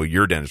and don't know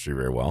your dentistry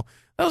very well,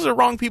 those are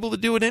wrong people to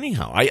do it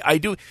anyhow. I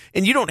do.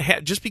 And you don't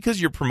have, just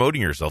because you're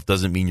promoting yourself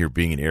doesn't mean you're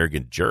being an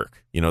arrogant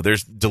jerk. You know,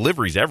 there's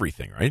delivery's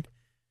everything, right?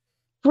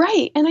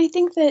 Right. And I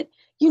think that,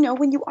 you know,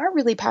 when you are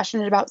really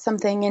passionate about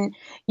something and,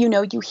 you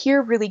know, you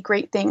hear really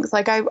great things.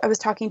 Like I was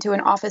talking to an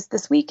office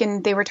this week,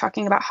 and they were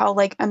talking about how,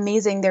 like,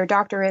 amazing their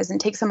doctor is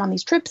and takes them on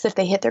these trips if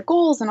they hit their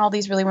goals and all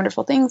these really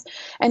wonderful things.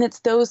 And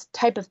it's those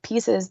type of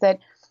pieces that,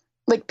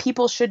 like,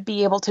 people should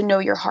be able to know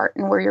your heart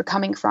and where you're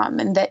coming from,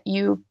 and that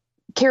you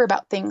care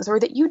about things, or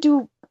that you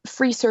do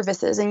free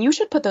services, and you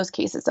should put those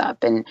cases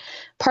up. And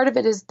part of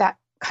it is that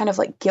kind of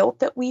like guilt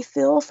that we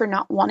feel for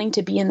not wanting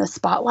to be in the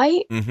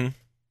spotlight. Mm-hmm.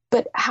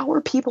 But how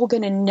are people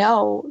going to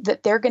know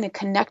that they're going to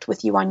connect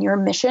with you on your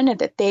mission, and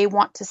that they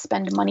want to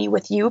spend money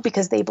with you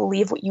because they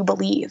believe what you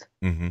believe?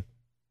 Mm-hmm.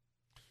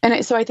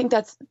 And so I think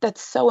that's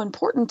so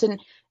important.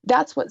 And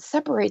that's what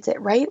separates it,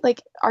 right?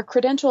 Like, our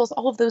credentials,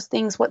 all of those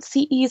things, what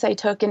CEs I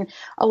took. And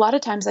a lot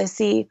of times I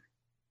see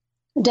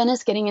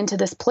dentists getting into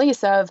this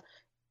place of,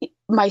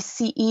 my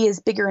CE is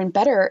bigger and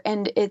better.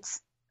 And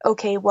it's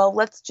okay, well,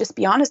 let's just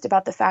be honest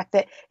about the fact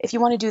that if you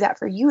want to do that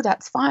for you,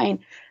 that's fine.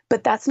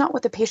 But that's not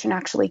what the patient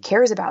actually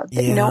cares about.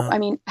 Yeah. You know, I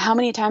mean, how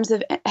many times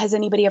has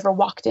anybody ever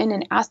walked in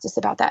and asked us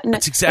about that? And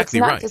that's exactly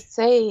it's not right. to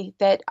say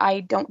that I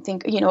don't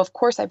think, you know, of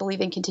course I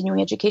believe in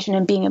continuing education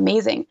and being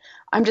amazing.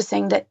 I'm just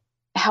saying that,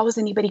 how is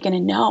anybody going to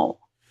know?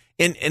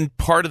 And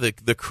part of the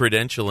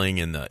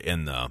credentialing and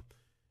the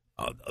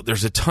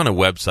there's a ton of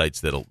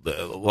websites that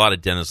a lot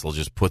of dentists will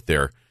just put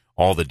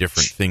all the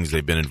different things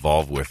they've been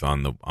involved with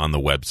on the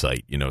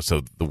website, you know,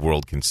 so the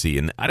world can see.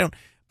 And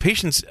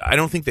patients, I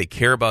don't think they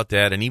care about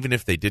that. And even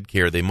if they did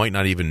care, they might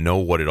not even know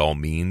what it all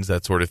means,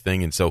 that sort of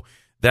thing. And so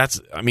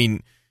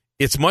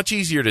it's much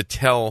easier to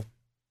tell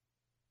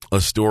a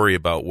story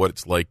about what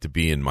it's like to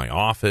be in my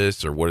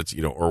office, or what it's,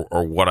 you know,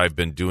 or what I've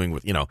been doing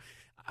with, you know,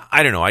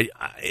 I don't know.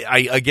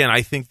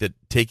 I think that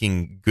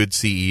taking good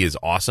CE is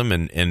awesome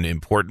and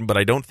important, but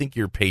I don't think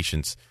your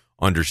patients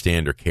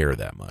understand or care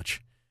that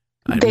much.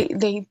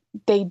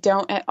 They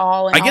don't at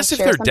all. And I guess if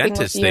they're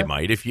dentists, they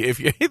might. If you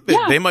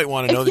they might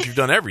want to know that you've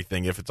done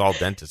everything. If it's all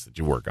dentists that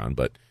you work on,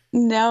 but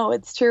no,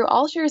 it's true.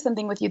 I'll share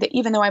something with you that,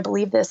 even though I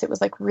believe this, it was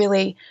like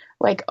really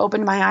like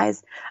opened my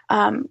eyes.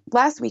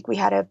 Last week we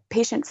had a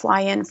patient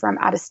fly in from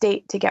out of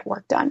state to get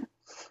work done,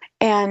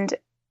 and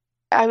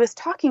I was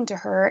talking to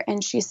her,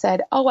 and she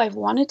said, "Oh, I've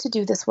wanted to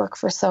do this work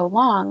for so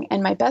long."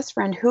 And my best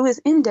friend, who is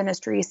in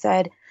dentistry,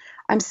 said,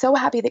 "I'm so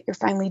happy that you're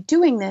finally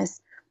doing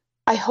this.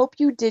 I hope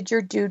you did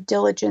your due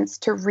diligence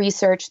to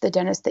research the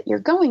dentist that you're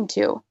going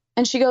to.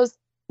 And she goes,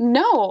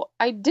 no,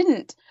 I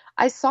didn't.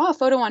 I saw a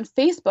photo on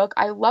Facebook.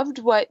 I loved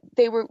what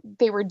they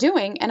were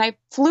doing, and I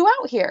flew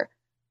out here.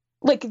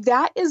 Like,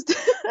 that is,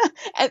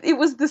 it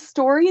was the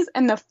stories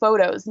and the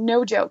photos,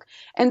 no joke.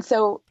 And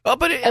so,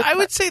 I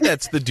would say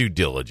that's the due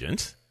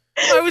diligence.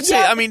 I would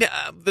say, I mean,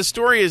 the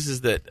story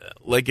is that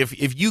like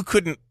if you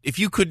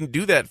couldn't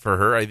do that for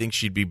her, I think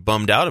she'd be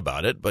bummed out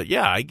about it. But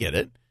yeah, I get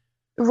it.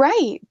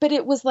 Right, but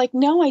it was like,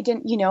 no, I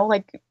didn't.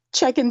 Like,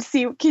 check and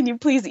see. Can you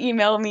please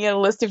email me a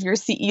list of your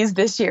CEs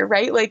this year?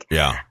 Right, like,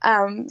 yeah.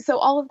 So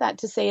all of that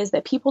to say is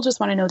that people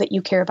just want to know that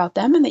you care about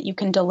them and that you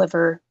can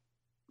deliver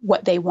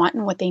what they want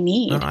and what they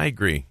need. No, I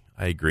agree,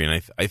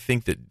 and I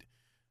think that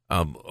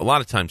a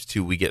lot of times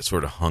too we get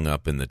sort of hung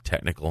up in the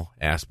technical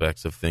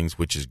aspects of things,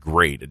 which is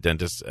great.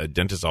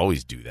 Dentists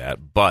always do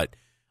that, but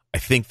I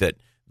think that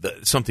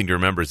something to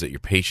remember is that your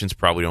patients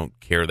probably don't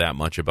care that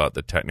much about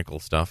the technical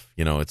stuff.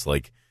 It's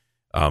like,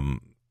 I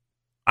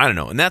don't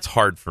know, and that's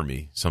hard for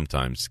me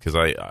sometimes because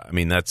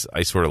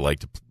I sort of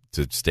like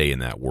to stay in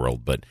that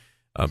world, but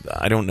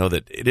I don't know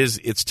that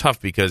it's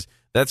tough because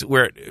that's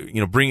where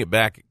bring it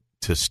back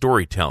to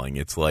storytelling.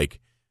 It's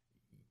like,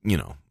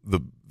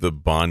 the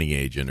Bonnie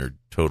agent or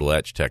total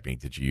etch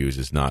technique that you use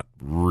is not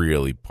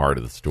really part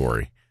of the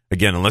story.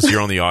 Again, unless your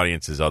only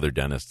audience is other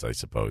dentists, I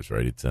suppose,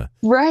 right? It's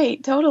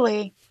right,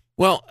 totally.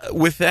 Well,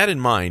 with that in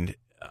mind,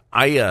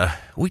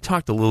 we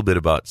talked a little bit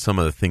about some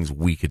of the things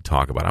we could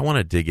talk about. I want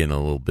to dig in a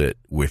little bit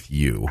with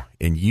you,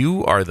 and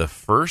you are the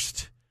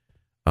first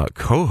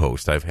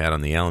co-host I've had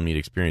on the Alan Mead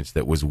Experience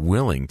that was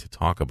willing to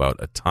talk about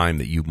a time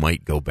that you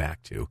might go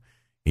back to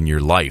in your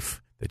life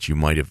that you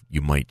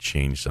might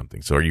change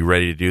something. So, are you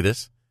ready to do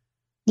this?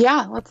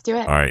 Yeah, let's do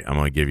it. All right, I'm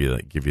going to give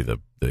you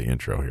the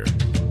intro here.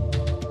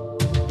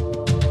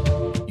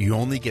 You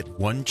only get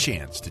one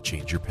chance to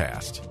change your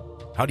past.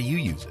 How do you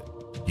use it?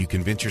 Do you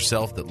convince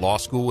yourself that law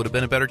school would have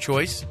been a better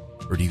choice?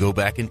 Or do you go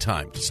back in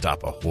time to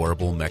stop a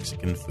horrible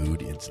Mexican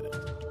food incident?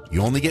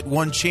 You only get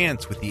one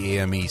chance with the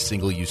AME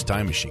single-use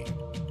time machine.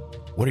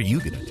 What are you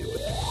going to do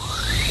with it?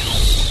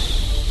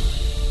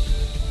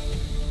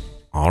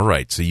 All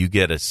right, so you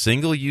get a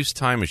single-use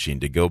time machine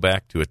to go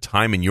back to a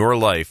time in your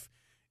life,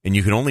 and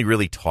you can only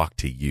really talk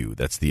to you.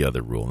 That's the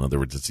other rule. In other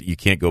words, you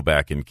can't go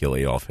back and kill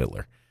Adolf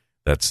Hitler.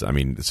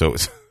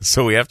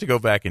 So we have to go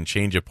back and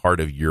change a part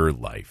of your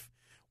life.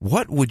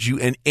 What would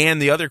you,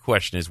 and the other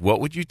question is,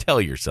 what would you tell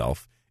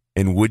yourself,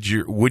 and would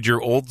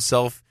your old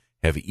self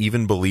have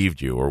even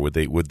believed you, or would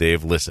they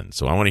have listened?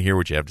 So I want to hear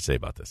what you have to say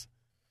about this.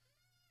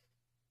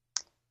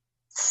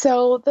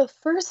 So the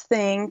first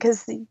thing,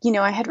 because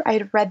I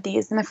had read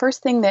these, and the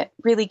first thing that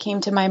really came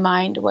to my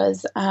mind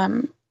was,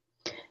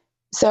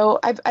 so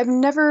I've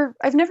never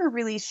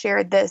really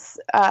shared this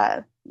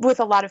with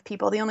a lot of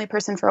people. The only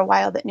person for a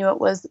while that knew it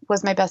was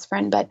my best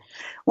friend. But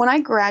when I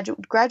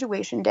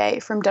graduation day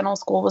from dental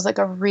school was like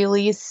a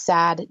really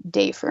sad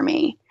day for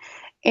me,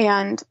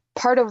 and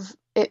part of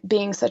it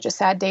being such a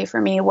sad day for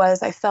me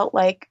was I felt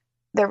like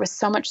there was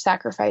so much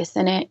sacrifice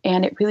in it,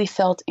 and it really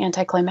felt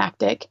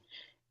anticlimactic.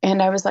 And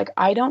I was like,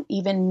 I don't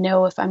even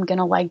know if I'm going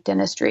to like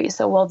dentistry.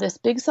 So while this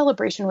big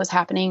celebration was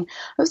happening,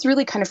 I was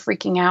really kind of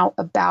freaking out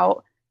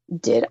about,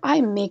 did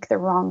I make the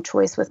wrong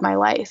choice with my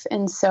life?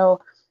 And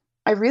so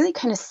I really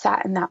kind of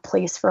sat in that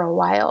place for a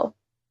while.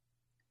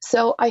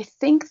 So I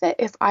think that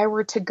if I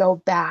were to go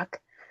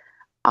back,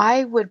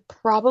 I would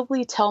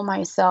probably tell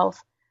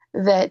myself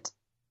that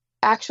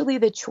actually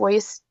the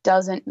choice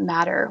doesn't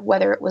matter,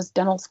 whether it was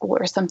dental school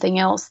or something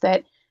else,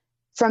 that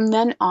from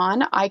then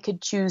on, I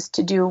could choose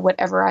to do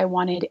whatever I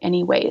wanted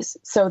anyways.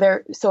 So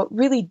it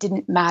really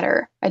didn't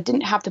matter. I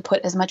didn't have to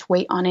put as much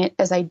weight on it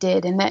as I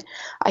did, and that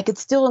I could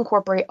still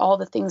incorporate all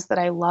the things that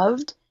I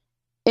loved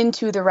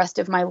into the rest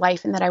of my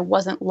life, and that I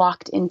wasn't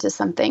locked into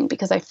something,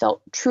 because I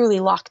felt truly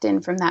locked in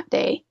from that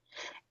day.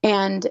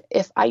 And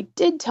if I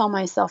did tell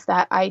myself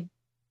that,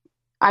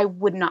 I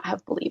would not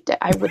have believed it.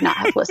 I would not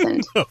have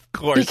listened. Of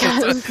course.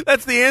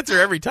 That's the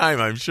answer every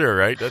time, I'm sure,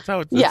 right? That's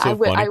how it's so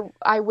funny.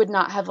 I would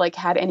not have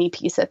had any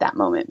peace at that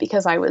moment,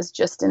 because I was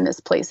just in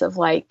this place of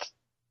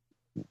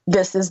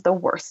this is the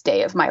worst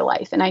day of my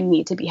life and I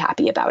need to be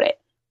happy about it.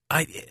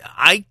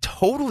 I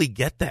totally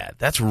get that.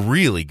 That's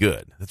really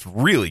good. That's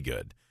really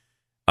good.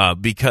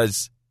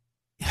 Because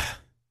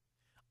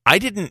I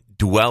didn't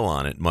dwell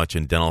on it much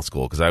in dental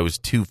school because I was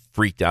too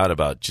freaked out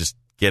about just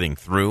getting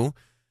through.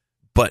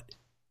 But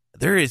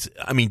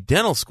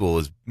dental school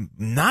is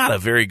not a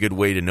very good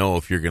way to know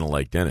if you're going to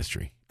like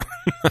dentistry.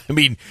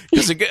 Dental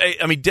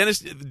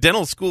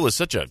school is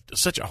such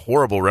a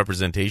horrible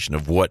representation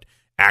of what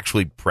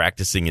actually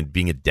practicing and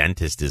being a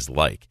dentist is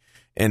like.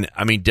 And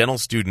dental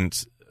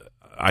students,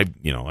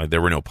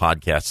 there were no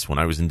podcasts when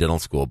I was in dental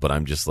school, but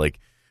I'm just like,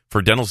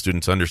 for dental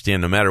students to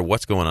understand, no matter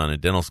what's going on in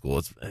dental school,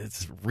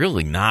 it's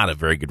really not a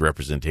very good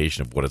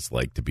representation of what it's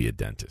like to be a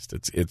dentist.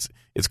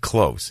 It's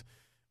close.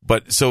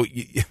 But so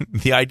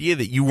the idea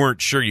that you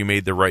weren't sure you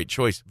made the right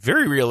choice,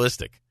 very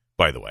realistic,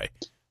 by the way.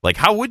 Like,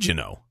 how would you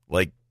know?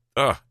 Like,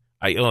 I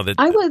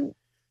would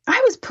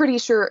I was pretty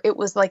sure it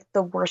was like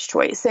the worst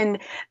choice. And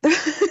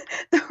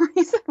the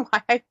reason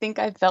why I think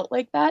I felt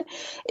like that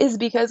is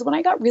because when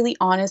I got really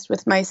honest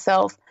with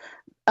myself,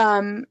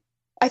 I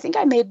think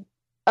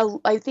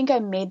I think I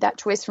made that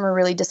choice from a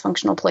really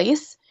dysfunctional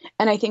place.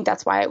 And I think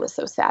that's why I was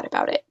so sad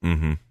about it.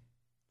 Mm-hmm.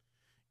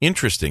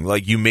 Interesting.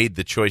 Like you made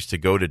the choice to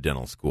go to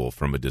dental school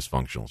from a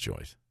dysfunctional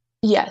choice.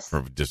 Yes.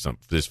 From a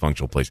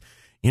dysfunctional place.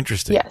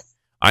 Interesting. Yes.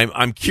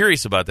 I'm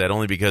curious about that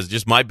only because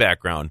just my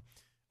background.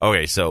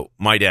 Okay, so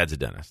my dad's a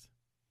dentist.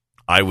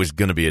 I was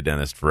going to be a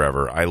dentist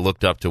forever. I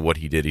looked up to what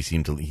he did.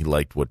 He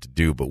liked what to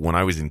do. But when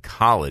I was in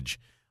college,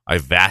 I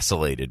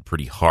vacillated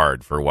pretty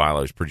hard for a while.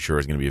 I was pretty sure I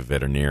was going to be a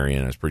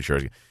veterinarian. I was pretty sure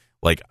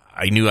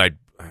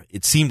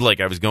it seemed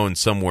like I was going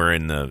somewhere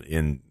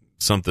in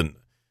something.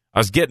 I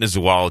was getting a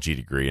zoology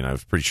degree, and I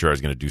was pretty sure I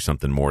was going to do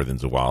something more than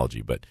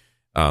zoology. But,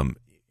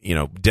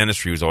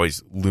 dentistry was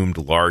always loomed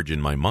large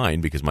in my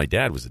mind because my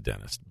dad was a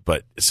dentist.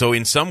 But so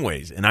in some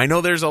ways, and I know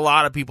there's a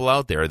lot of people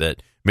out there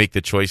that make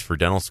the choice for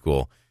dental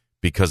school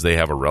because they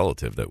have a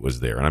relative that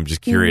was there. And I'm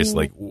just curious,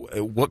 like,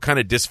 what kind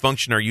of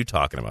dysfunction are you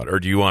talking about? Or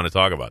do you want to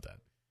talk about that?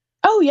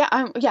 Oh yeah.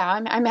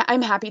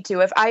 I'm happy to.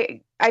 If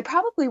I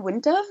probably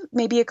wouldn't have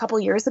maybe a couple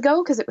years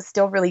ago because it was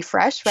still really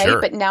fresh. Right. Sure,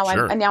 but now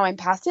I'm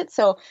past it.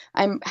 So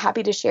I'm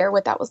happy to share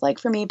what that was like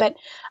for me. But,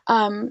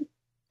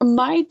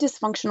 my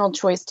dysfunctional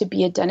choice to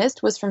be a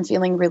dentist was from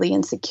feeling really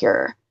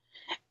insecure.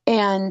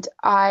 And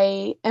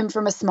I am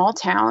from a small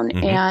town,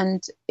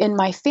 and in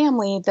my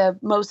family, the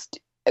most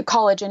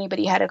college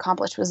anybody had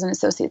accomplished was an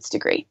associate's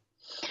degree.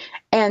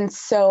 And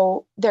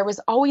so there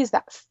was always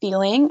that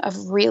feeling of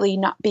really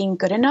not being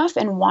good enough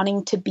and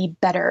wanting to be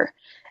better.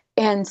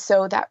 And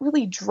so that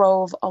really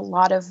drove a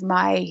lot of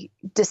my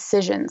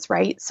decisions,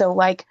 right? So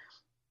like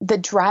the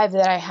drive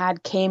that I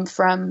had came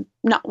from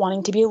not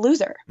wanting to be a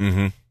loser.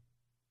 Mm-hmm.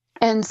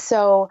 And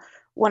so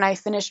when I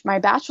finished my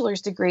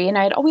bachelor's degree, and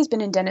I had always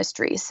been in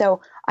dentistry, so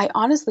I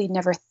honestly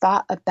never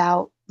thought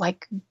about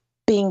like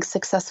being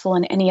successful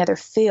in any other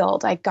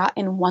field. I got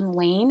in one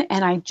lane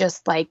and I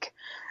just like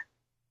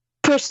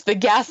pushed the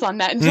gas on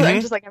that. And I'm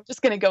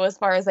just going to go as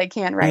far as I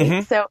can.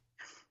 Right. So,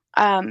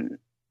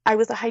 I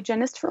was a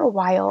hygienist for a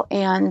while,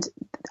 and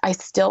I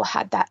still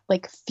had that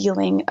like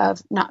feeling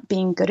of not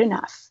being good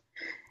enough.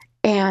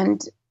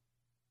 And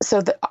so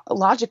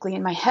logically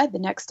in my head, the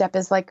next step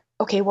is like,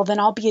 okay, well then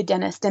I'll be a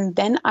dentist and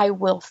then I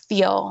will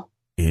feel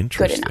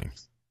good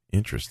enough.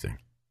 Interesting.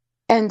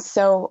 And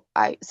so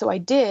I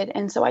did.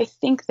 And so I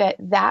think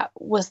that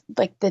was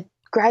like the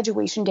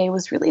graduation day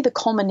was really the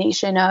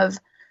culmination of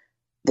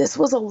this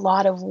was a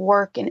lot of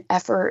work and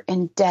effort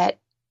and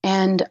debt.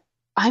 And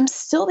I'm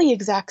still the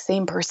exact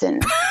same person.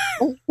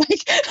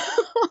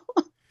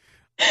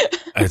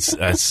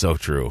 That's so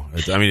true.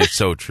 It's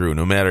so true.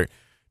 No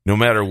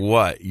matter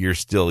what, you're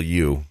still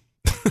you.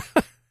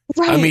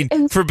 Right. I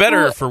mean, for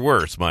better or for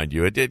worse, mind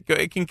you.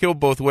 It can go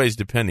both ways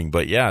depending.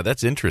 But yeah,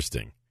 that's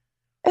interesting.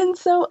 And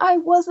so I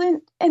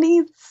wasn't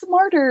any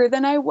smarter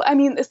than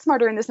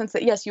smarter in the sense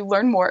that, yes, you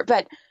learn more,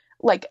 but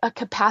like a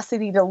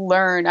capacity to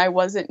learn,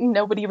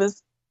 nobody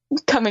was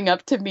coming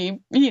up to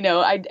me.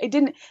 I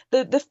didn't,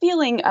 the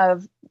feeling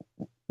of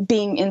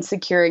being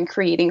insecure and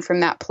creating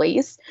from that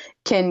place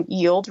can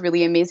yield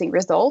really amazing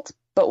results.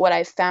 But what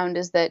I've found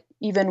is that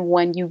even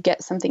when you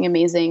get something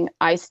amazing,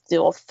 I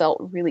still felt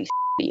really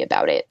shitty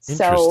about it.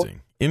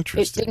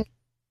 Interesting.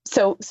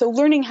 So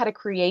learning how to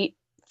create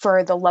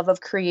for the love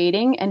of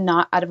creating and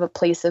not out of a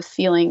place of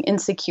feeling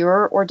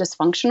insecure or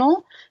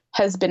dysfunctional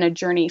has been a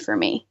journey for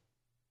me.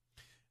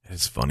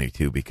 It's funny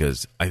too,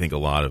 because I think a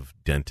lot of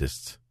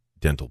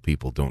dental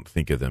people don't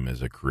think of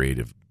themselves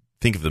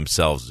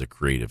as a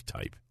creative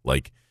type.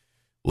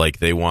 Like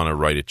they want to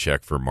write a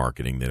check for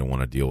marketing. They don't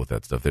want to deal with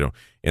that stuff.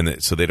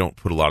 So they don't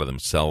put a lot of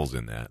themselves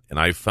in that. And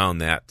I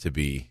found that to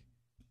be,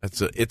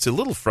 it's a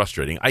little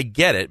frustrating. I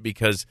get it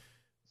because,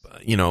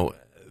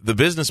 the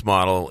business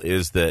model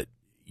is that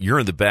you're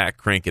in the back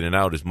cranking it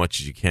out as much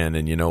as you can.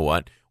 And you know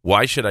what?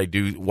 Why should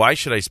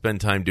I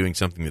spend time doing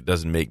something that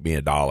doesn't make me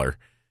 $1?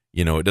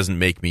 It doesn't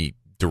make me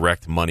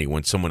direct money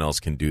when someone else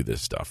can do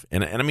this stuff.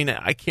 And I mean,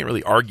 I can't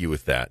really argue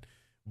with that.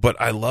 But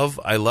I love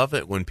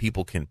it when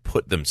people can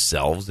put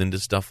themselves into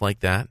stuff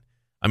like that.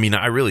 I mean,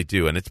 I really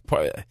do. And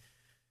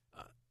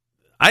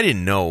I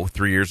didn't know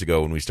 3 years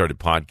ago when we started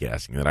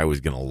podcasting that I was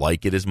going to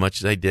like it as much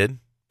as I did.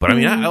 But I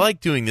mean, I like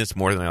doing this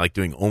more than I like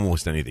doing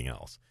almost anything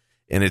else.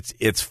 And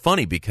it's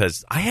funny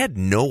because I had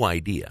no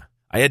idea.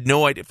 I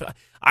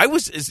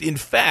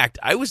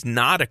was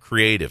not a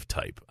creative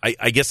type.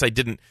 I guess I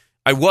didn't.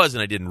 I was,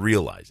 and I didn't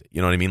realize it.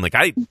 You know what I mean? Like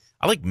I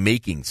like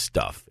making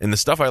stuff, and the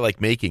stuff I like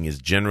making is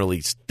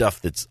generally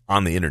stuff that's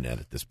on the internet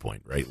at this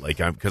point, right? Like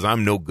because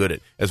I'm no good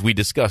at, as we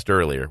discussed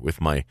earlier with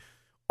my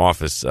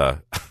office,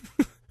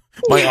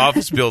 my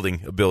office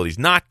building abilities.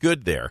 Not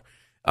good there.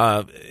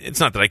 It's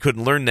not that I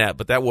couldn't learn that,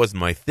 but that wasn't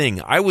my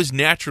thing. I was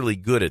naturally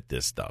good at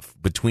this stuff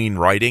between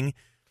writing.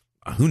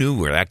 Who knew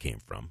where that came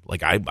from?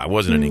 Like I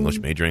wasn't an English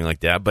major or anything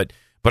like that, but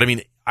I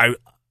mean,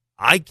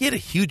 I get a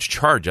huge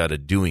charge out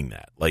of doing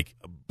that, like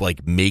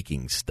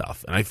making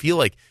stuff. And I feel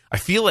like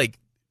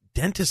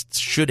dentists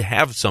should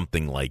have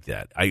something like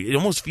that. It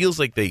almost feels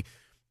like they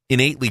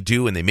innately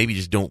do, and they maybe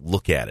just don't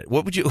look at it.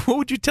 What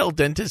would you tell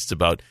dentists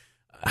about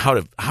how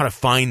to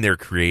find their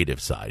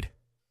creative side?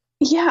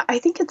 Yeah, I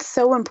think it's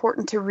so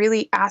important to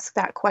really ask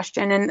that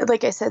question. And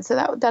like I said,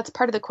 so that's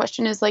part of the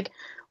question is like,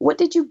 what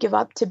did you give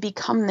up to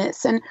become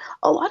this? And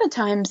a lot of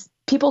times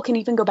people can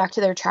even go back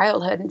to their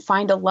childhood and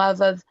find a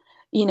love of,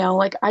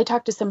 like I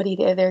talked to somebody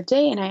the other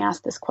day and I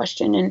asked this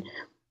question, and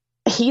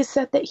he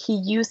said that he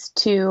used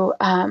to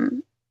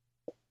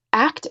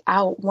act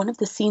out one of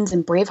the scenes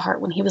in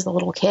Braveheart when he was a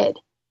little kid,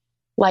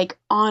 like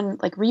on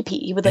like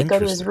repeat. He would like go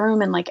to his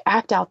room and like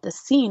act out the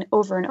scene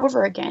over and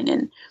over again.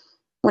 And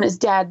when his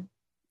dad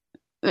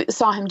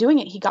saw him doing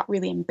it, he got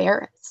really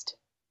embarrassed.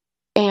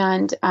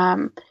 And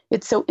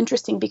it's so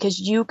interesting because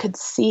you could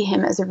see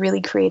him as a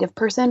really creative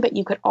person, but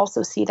you could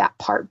also see that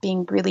part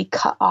being really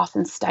cut off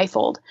and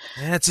stifled.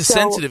 Yeah, it's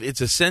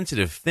a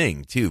sensitive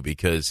thing too,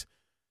 because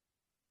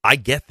I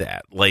get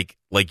that. Like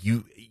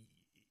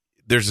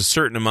there's a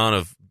certain amount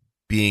of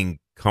being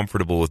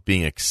comfortable with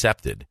being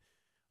accepted.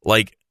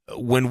 Like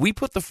when we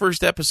put the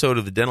first episode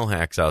of the Dental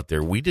Hacks out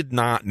there, we did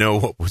not know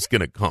what was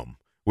going to come.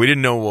 We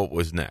didn't know what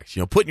was next.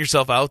 Putting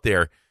yourself out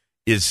there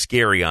is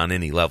scary on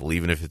any level,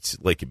 even if it's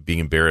like being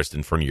embarrassed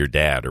in front of your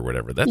dad or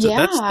whatever. That's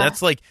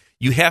like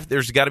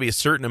there's got to be a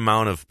certain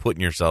amount of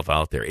putting yourself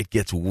out there. It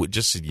gets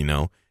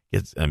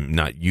it's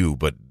not you,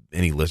 but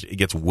any listener, it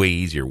gets way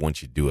easier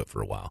once you do it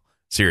for a while.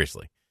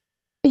 Seriously.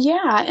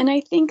 Yeah, and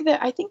I think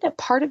that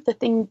part of the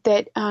thing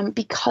that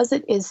because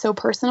it is so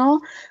personal,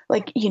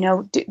 like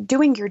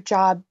doing your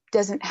job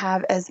doesn't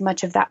have as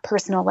much of that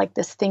personal, like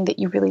this thing that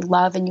you really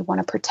love and you want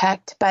to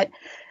protect, but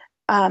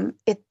I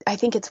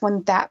think it's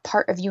when that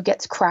part of you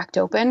gets cracked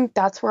open,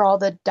 that's where all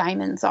the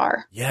diamonds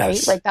are,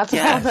 right? Like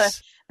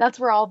that's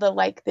where all the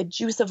like the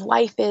juice of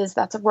life is.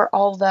 That's where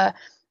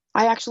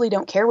I actually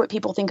don't care what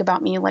people think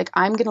about me. Like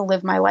I'm going to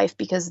live my life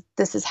because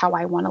this is how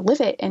I want to live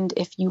it. And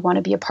if you want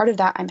to be a part of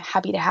that, I'm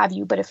happy to have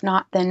you. But if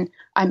not, then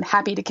I'm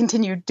happy to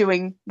continue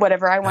doing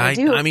whatever I want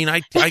to do. I mean,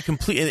 I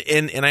completely,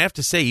 and I have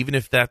to say, even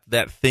if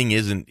that thing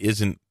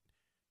isn't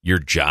your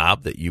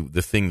job,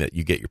 the thing that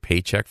you get your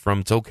paycheck from,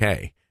 it's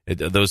okay.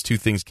 Those two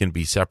things can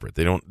be separate.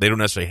 They don't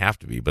necessarily have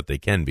to be, but they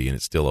can be, and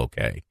it's still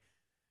okay.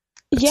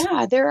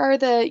 Yeah, there are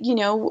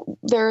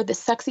the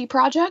sexy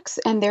projects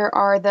and there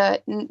are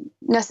the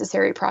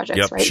necessary projects,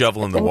 yep, right?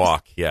 Shoveling the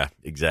walk. Yeah,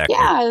 exactly.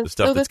 Yeah, the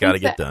stuff that's got to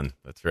get done.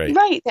 That's right.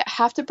 Right, that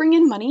have to bring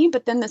in money,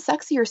 but then the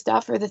sexier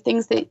stuff are the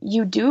things that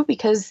you do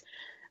because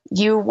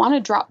you want to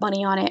drop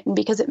money on it and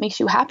because it makes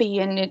you happy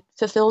and it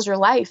fulfills your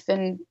life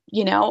and,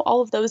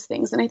 all of those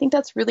things. And I think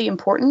that's really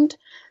important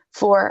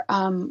for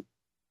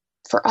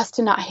us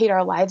to not hate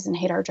our lives and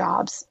hate our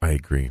jobs. I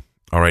agree.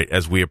 All right,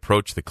 as we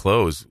approach the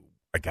close,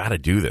 I got to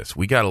do this.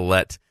 We got to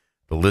let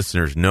the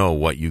listeners know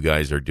what you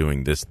guys are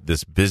doing, this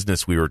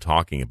business we were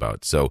talking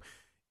about. So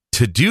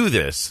to do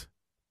this,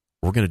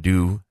 we're going to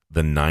do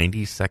the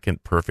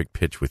 90-second perfect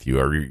pitch with you.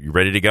 Are you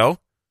ready to go?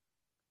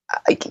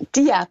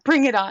 Yeah,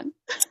 bring it on.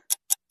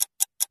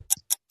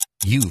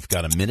 You've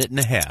got a minute and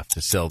a half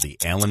to sell the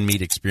Alan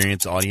Mead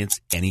Experience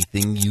audience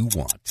anything you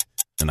want.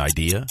 An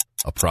idea,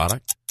 a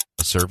product,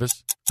 a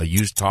service, a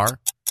used car,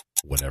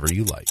 whatever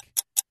you like.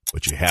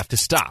 But you have to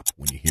stop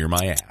when you hear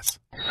my ass.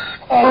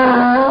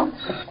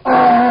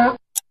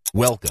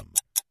 Welcome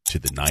to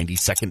the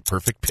 90-second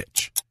perfect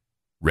pitch.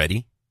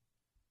 Ready,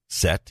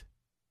 set,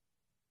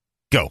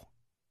 go.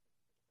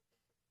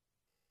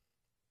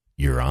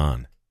 You're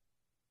on.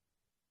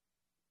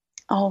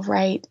 All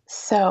right.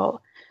 So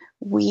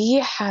we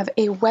have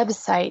a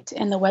website,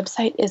 and the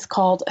website is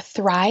called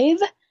Thrive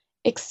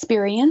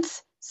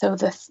Experience. So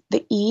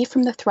the E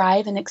from the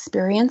Thrive and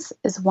Experience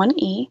is one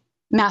E.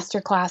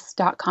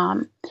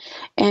 Masterclass.com.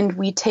 And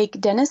we take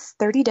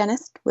 30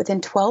 dentists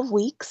within 12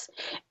 weeks,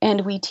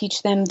 and we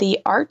teach them the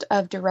art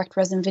of direct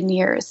resin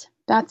veneers.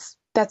 That's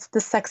the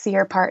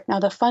sexier part. Now,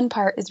 the fun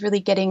part is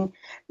really getting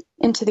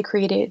into the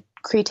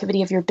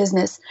creativity of your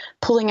business,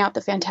 pulling out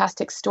the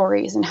fantastic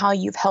stories and how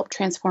you've helped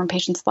transform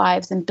patients'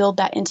 lives and build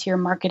that into your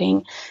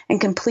marketing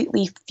and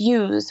completely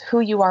fuse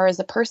who you are as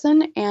a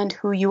person and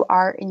who you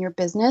are in your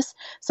business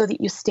so that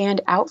you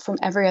stand out from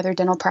every other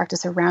dental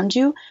practice around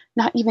you,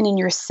 not even in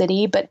your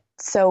city, but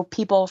so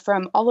people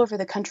from all over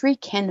the country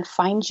can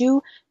find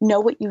you, know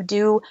what you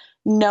do,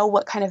 know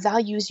what kind of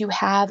values you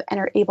have, and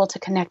are able to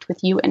connect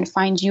with you and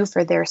find you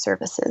for their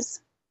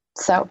services.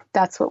 So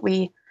that's what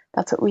we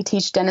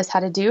teach dentists how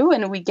to do,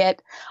 and we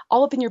get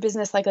all up in your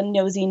business like a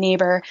nosy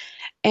neighbor,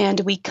 and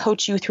we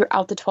coach you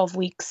throughout the 12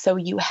 weeks so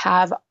you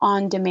have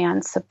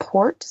on-demand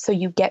support so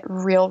you get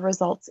real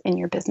results in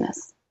your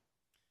business.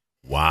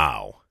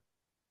 Wow.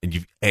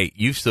 And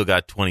you've still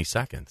got 20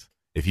 seconds.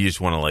 If you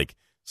just want to like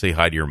say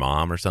hi to your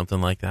mom or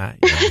something like that.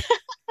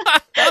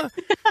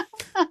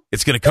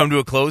 It's going to come to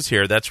a close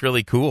here. That's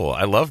really cool.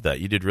 I love that.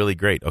 You did really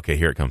great. Okay,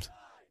 here it comes.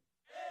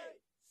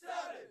 9, 8,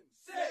 7,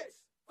 6,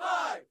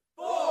 5,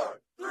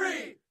 4,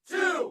 3,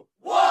 2,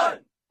 1.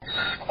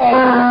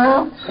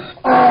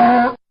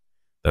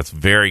 That's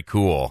very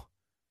cool.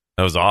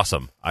 That was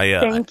awesome.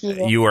 Thank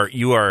you.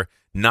 You are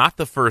not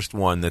the first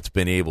one that's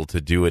been able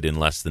to do it in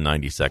less than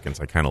 90 seconds.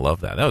 I kind of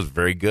love that. That was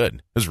very good.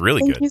 It was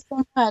really good. Thank you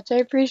so much. I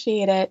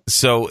appreciate it.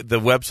 So the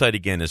website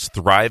again is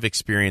Thrive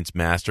Experience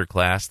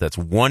Masterclass. That's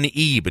one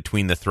E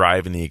between the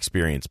Thrive and the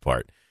Experience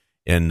part.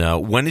 And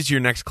when is your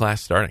next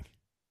class starting?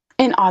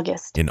 In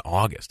August. In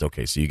August.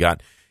 Okay, so you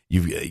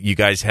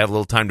guys have a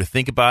little time to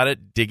think about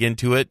it, dig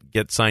into it,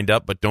 get signed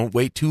up, but don't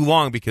wait too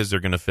long because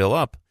they're going to fill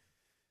up.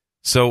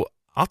 So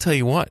I'll tell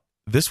you what,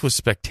 this was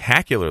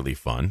spectacularly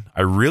fun.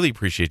 I really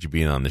appreciate you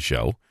being on the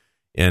show.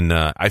 And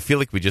I feel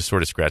like we just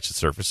sort of scratched the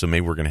surface, so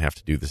maybe we're going to have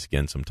to do this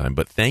again sometime.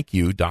 But thank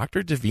you,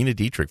 Dr. Davina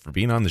Detrik, for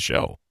being on the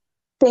show.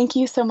 Thank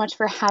you so much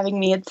for having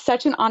me. It's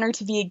such an honor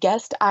to be a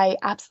guest. I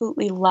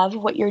absolutely love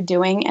what you're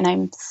doing, and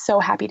I'm so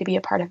happy to be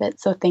a part of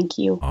it. So thank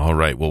you. All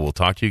right. Well, we'll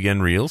talk to you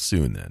again real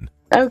soon then.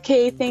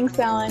 Okay. Thanks,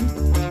 Alan.